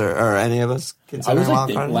of us or any of us. I was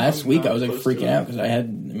like last week. I was like freaking out because I had.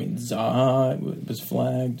 I mean, Zaha was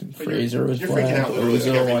flagged. Fraser was flagged. Freaking out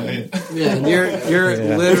literally every night. Yeah, and you're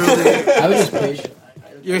literally. I was just patient.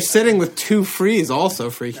 You're sitting with two frees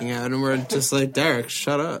also freaking out, and we're just like, Derek,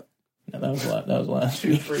 shut up. No, that was last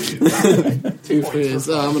week. Two frees.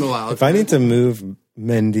 Oh, I'm gonna allow it. If I need to move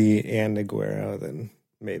Mendy and Aguero, then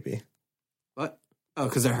maybe. What? Oh,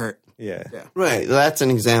 because they're hurt. Yeah. Right, that's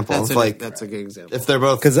an example of like that's a good example. if they're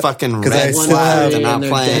both fucking I red still flagged have- and not and they're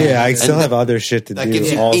playing. Yeah, I and still have other shit to that do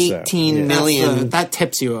gives you also. 18 million. that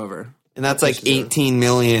tips you over. And that's like 18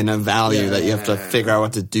 million of value that you have to figure out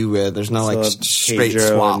what to do with. There's no like straight Pedro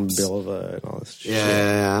swaps. and Bilva and all this shit.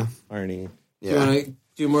 Yeah. Arnie. Do you want to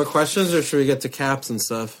do more questions, or should we get to caps and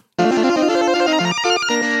stuff?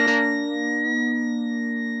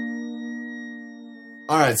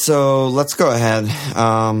 All right, so let's go ahead.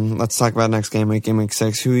 Let's talk about next game week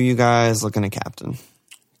 6. Who are you guys looking at captain?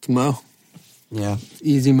 Mo. Yeah.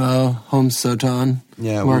 Easy Mo, Holmes Soton.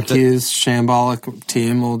 Yeah, Mark Hughes, shambolic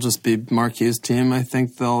team will just be Mark Hughes' team. I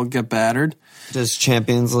think they'll get battered. Does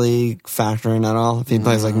Champions League factor in at all if he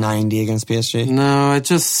plays like 90 against PSG? No, I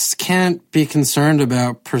just can't be concerned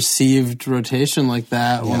about perceived rotation like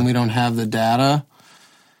that when we don't have the data.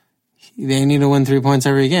 They need to win 3 points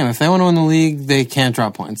every game. If they want to win the league, they can't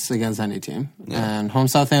drop points against any team. Yeah. And home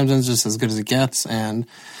Southampton's just as good as it gets. And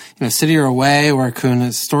City are away, where Kuhn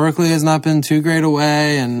historically has not been too great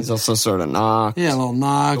away, and He's also sort of knocked. yeah, a little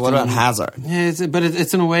knocked. What about Hazard? Yeah,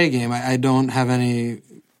 it's an away game. I don't have any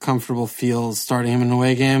comfortable feels starting him in an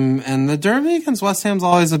away game, and the derby against West Ham's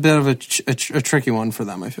always a bit of a tricky one for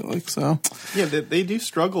them. I feel like so. Yeah, they do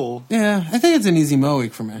struggle. Yeah, I think it's an easy Mo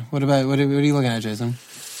week for me. What are you looking at, Jason?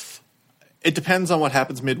 It depends on what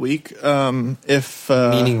happens midweek. If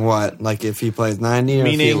Meaning what? Like if he plays 90 or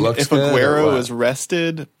if he meaning looks if good or Aguero what? is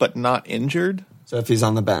rested but not injured, So if he's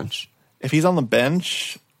on the bench. if he's on the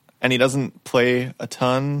bench and he doesn't play a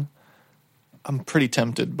ton, I'm pretty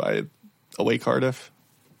tempted by away Cardiff.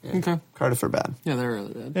 Yeah. Okay. Cardiff are bad. Yeah, they're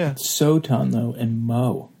really bad. Yeah, Soton though and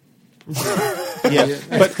Mo. yeah.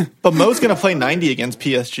 But Mo's going to play 90 against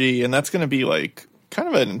PSG, and that's going to be like kind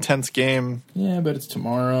of an intense game. Yeah, but it's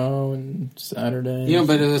tomorrow and Saturday.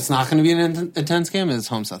 But it's not going to be an intense game. It's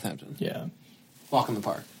home Southampton. Yeah, Walk in the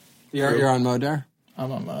park. You're on Mo, Dar?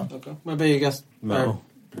 I'm on Mo. Okay. I bet you guessed Mo.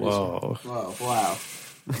 Whoa. Whoa! Wow.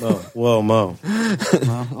 Mo. Whoa, Mo.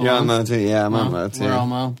 You're on Mo too. Yeah, I'm on Mo too. We're all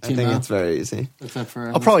Mo. I Team think Mo. it's very easy. Except for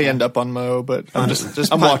I'll probably end up on Mo, but I'm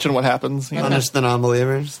just I'm watching what happens. You know? Punish the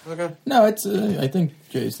non-believers. Okay. No, it's. I think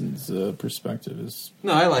Jason's perspective is.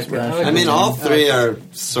 No, I like it. I mean, all three are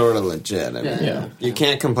sort of legit. I mean, Yeah. you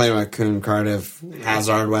can't complain about Kuhn, Cardiff,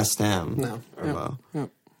 Hazard, West Ham. No. Or Yep. Mo. Yep.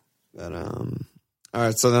 But, all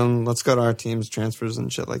right, so then let's go to our team's transfers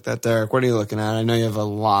and shit like that. Derek, what are you looking at? I know you have a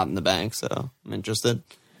lot in the bank, so I'm interested.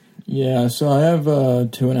 Yeah, so I have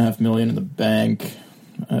 $2.5 million in the bank.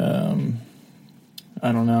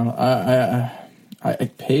 I don't know. I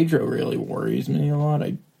Pedro really worries me a lot.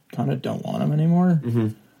 I kind of don't want him anymore. Mm-hmm.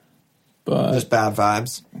 But Just bad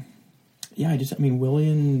vibes. yeah,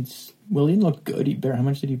 Willian looked good. How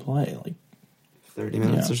much did he play? Like 30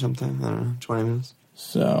 minutes Yeah. or something? I don't know, 20 minutes.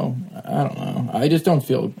 so. I don't know. I just don't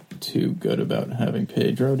feel too good about having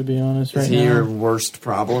Pedro, to be honest. Is Right he now. your worst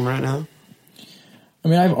problem right now? I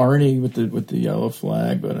mean, I have Arnie with the yellow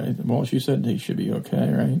flag, but she said he should be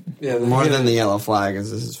okay, right? Yeah. More than the yellow flag is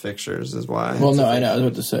his fixtures is why. Well, no, I know. I was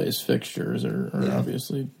about to say his fixtures are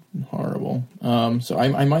obviously horrible. So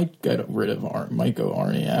I might get rid of might go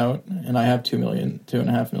Arnie out, and I have $2.5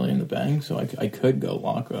 million in the bank, so I could go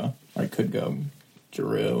Laka. I could go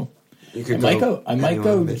Giroud. You could I might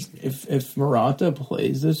go basically. if Morata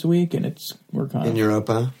plays this week, and we're kind In of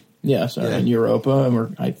Europa. in Europa,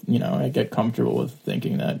 and I get comfortable with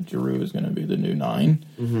thinking that Giroud is going to be the new 9.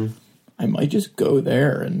 Mm-hmm. I might just go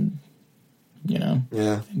there and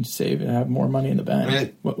and save and have more money in the bank. I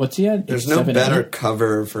mean, What's he at? There's no 7-8? better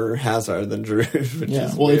cover for Hazard than Giroud, which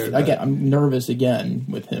is Well, weird. I'm nervous again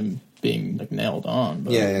with him being like nailed on.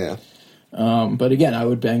 But, Yeah. But again, I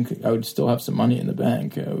would still have some money in the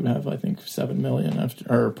bank. I would have, I think, 7 million after,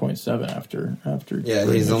 or 0.7 after. Yeah,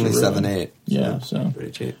 he's only 7.8. Yeah, so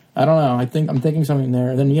pretty cheap. I don't know. I'm thinking something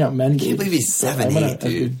there. Then Mendy. I can't believe he's 7.8,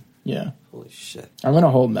 dude. Yeah. Holy shit. I'm gonna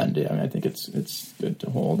hold Mendy. I mean, I think it's good to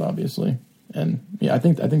hold, obviously, and yeah, I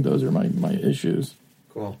think those are my issues.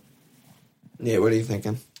 Cool. Yeah, what are you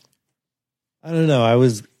thinking? I don't know.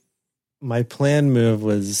 My planned move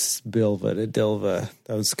was Bilva to Dilva.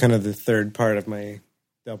 That was kind of the third part of my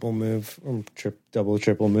double move, or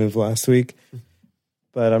triple move last week.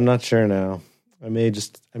 But I'm not sure now. I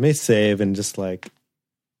may save and just like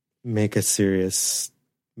make a serious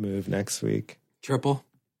move next week. Triple.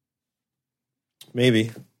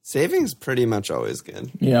 Maybe. Saving's pretty much always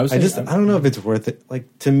good. Yeah, I don't know if it's worth it.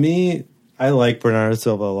 Like, to me, I like Bernardo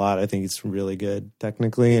Silva a lot. I think he's really good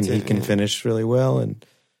technically, and he can finish really well and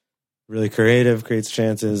really creative, creates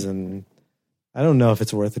chances. And I don't know if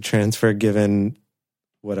it's worth a transfer given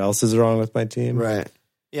what else is wrong with my team. Right.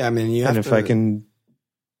 Yeah, I mean, you have and if I can,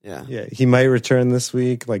 yeah, he might return this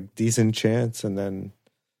week, like decent chance, and then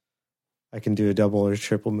I can do a double or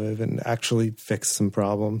triple move and actually fix some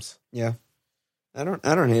problems. Yeah. I don't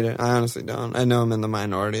hate it. I honestly don't. I know I'm in the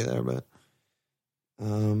minority there, but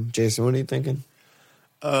Jason, what are you thinking?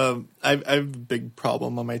 I have a big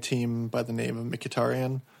problem on my team by the name of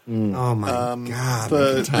Mkhitaryan. Oh my god!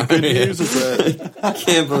 The good news is that I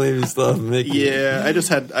can't believe you still have Mickey. Yeah, I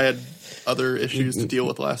had other issues to deal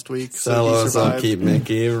with last week. Sell so he us, survived. I'll keep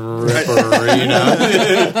Mickey.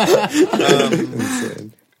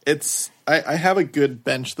 I have a good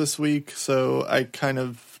bench this week, so I kind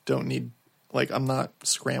of don't need. Like, I'm not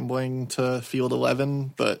scrambling to field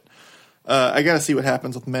 11, but I got to see what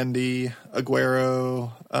happens with Mendy,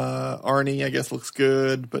 Aguero, Arnie. I guess looks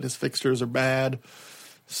good, but his fixtures are bad.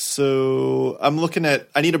 So I'm looking at.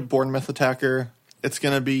 I need a Bournemouth attacker. It's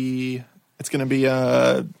gonna be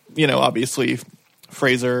obviously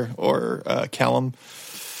Fraser or Callum.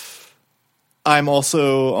 I'm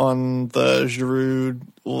also on the Giroud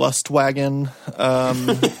Lust wagon.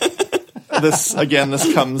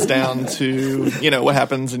 This comes down to, what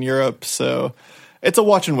happens in Europe. So it's a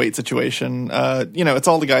watch and wait situation. It's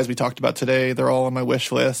all the guys we talked about today. They're all on my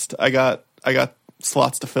wish list. I got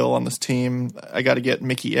slots to fill on this team. I got to get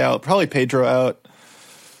Mickey out, probably Pedro out.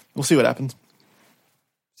 We'll see what happens.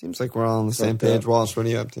 Seems like we're all on the same page. Walsh, what are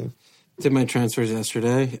you up to? Did my transfers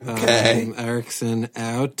yesterday. Okay. Eriksen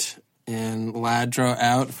out and Ladro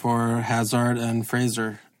out for Hazard and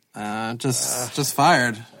Fraser. Just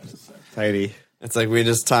fired. Tidy. It's like we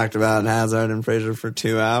just talked about Hazard and Fraser for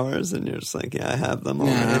 2 hours, and you're just like, yeah, I have them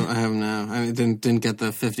already. Yeah, I have now. I mean, didn't get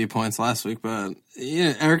the 50 points last week, but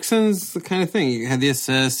yeah, Eriksen's the kind of thing. He had the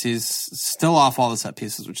assists. He's still off all the set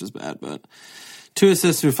pieces, which is bad, but 2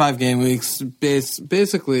 assists through 5 game weeks,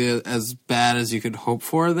 basically as bad as you could hope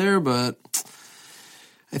for there, but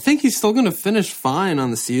I think he's still going to finish fine on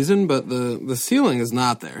the season, but the ceiling is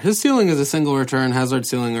not there. His ceiling is a single return. Hazard's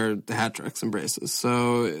ceiling are hat tricks and braces.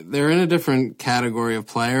 So they're in a different category of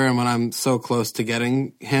player, and when I'm so close to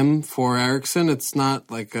getting him for Eriksen, it's not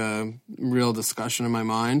like a real discussion in my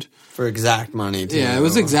mind. For exact money, too. Yeah, it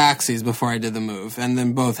was exactsies before I did the move, and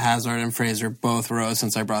then both Hazard and Fraser both rose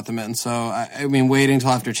since I brought them in. So, I mean, waiting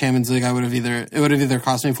until after Champions League, it would have either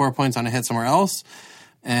cost me 4 points on a hit somewhere else,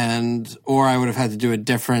 or I would have had to do a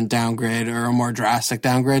different downgrade or a more drastic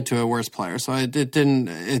downgrade to a worse player. So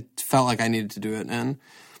it felt like I needed to do it. And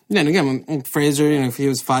again, Fraser, if he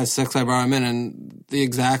was 5'6", I brought him in, and the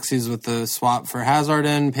exactsies with the swap for Hazard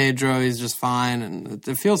and Pedro, he's just fine, and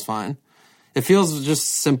it feels fine. It feels just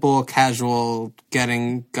simple, casual,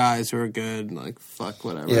 getting guys who are good, like, fuck,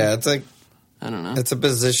 whatever. Yeah, it's like, I don't know. It's a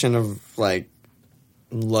position of, like,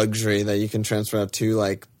 luxury that you can transfer out 2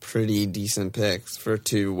 like pretty decent picks for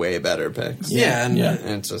 2 way better picks. Yeah, and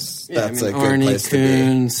it's just that's a good Arnie, place Kuhn,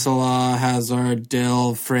 to be. Salah, Hazard,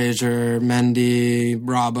 Dill, Fraser, Mendy,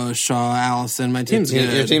 Robbo, Shaw, Allison. My team's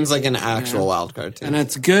good. Your team's like an actual wild card team, and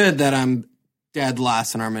it's good that I'm dead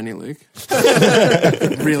last in our mini league.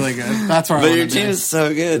 Really good. That's where. But your team is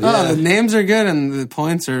so good. Oh, the names are good and the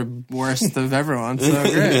points are worst of everyone. So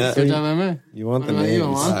great. Yeah. Good job, MA. You want the What about you,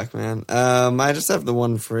 names. Alon? Fuck, man. I just have the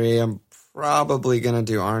one free. I'm probably gonna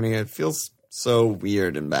do Arnie. It feels so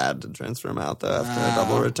weird and bad to transfer him out though after a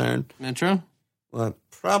double return. Metro? Well,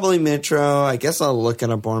 probably Mitro. I guess I'll look at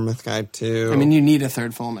a Bournemouth guy too. I mean, you need a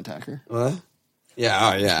third Fulham attacker. What? Yeah,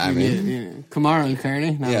 I mean, Kamara and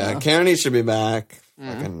Kearney? Not yeah, enough. Kearney should be back.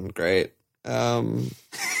 Fucking great.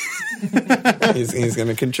 He's going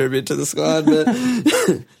to contribute to the squad, but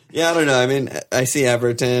yeah, I don't know. I mean, I see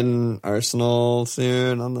Everton, Arsenal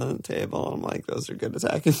soon on the table. I'm like, those are good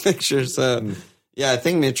attacking fixtures. So Yeah, I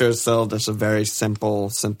think Mitro is still just a very simple,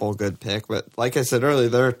 good pick. But like I said earlier,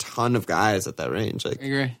 there are a ton of guys at that range. Like, I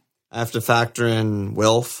agree. I have to factor in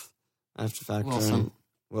Wilf. I have to factor in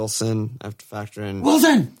Wilson. I have to factor in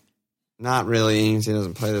Wilson. Not really. He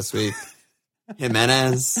doesn't play this week.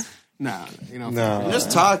 Jimenez. No, you know. No. I'm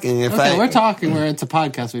just talking. We're talking. It's a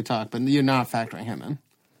podcast. We talk, but you're not factoring him in.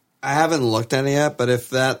 I haven't looked at it yet, but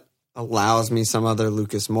if that allows me some other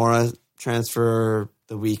Lucas Moura transfer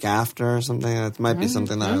the week after or something, that might be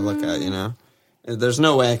something that I look at. You know, there's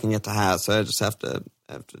no way I can get to Haz, so I just have to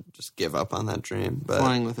just give up on that dream. But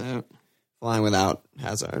Flying without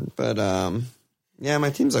Hazard, but yeah, my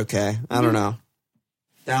team's okay. I don't know.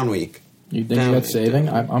 Down week. You think about saving?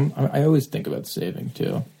 I always think about saving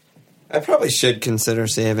too. I probably should consider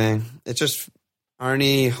saving. It's just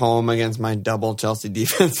Arnie home against my double Chelsea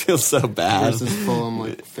defense feels so bad. This is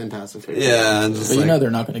Fulham, fantastic. Yeah, but you know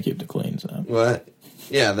they're not going to keep the clean. So what?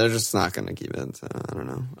 Yeah, they're just not going to keep it. So I don't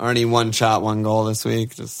know. Arnie 1 shot, 1 goal this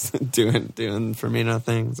week, just doing Firmino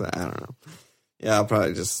things. I don't know. Yeah, I'll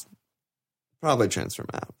probably transfer him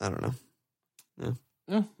out. I don't know.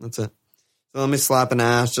 Yeah, that's it. So let me slap an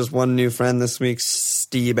ass. Just one new friend this week,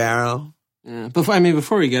 Steve Barrow. Yeah,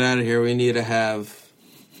 before we get out of here, we need to have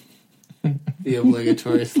the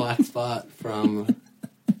obligatory Slack spot from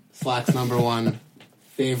Slack's #1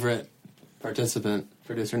 favorite participant,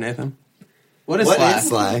 producer Nathan. What is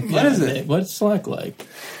Slack? What is it? What's Slack like?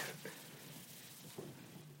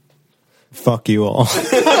 Fuck you all.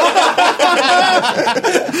 Let's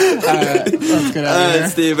get out of here.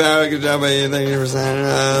 Steve Barrow, good job by you. Thank you for signing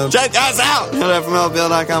up. Check us out at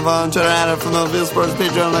FMLFL.com, follow on Twitter at FMLFL Sports,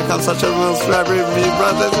 Patreon.com/FML, subscribe, review,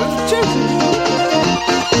 broadcast. Cheers.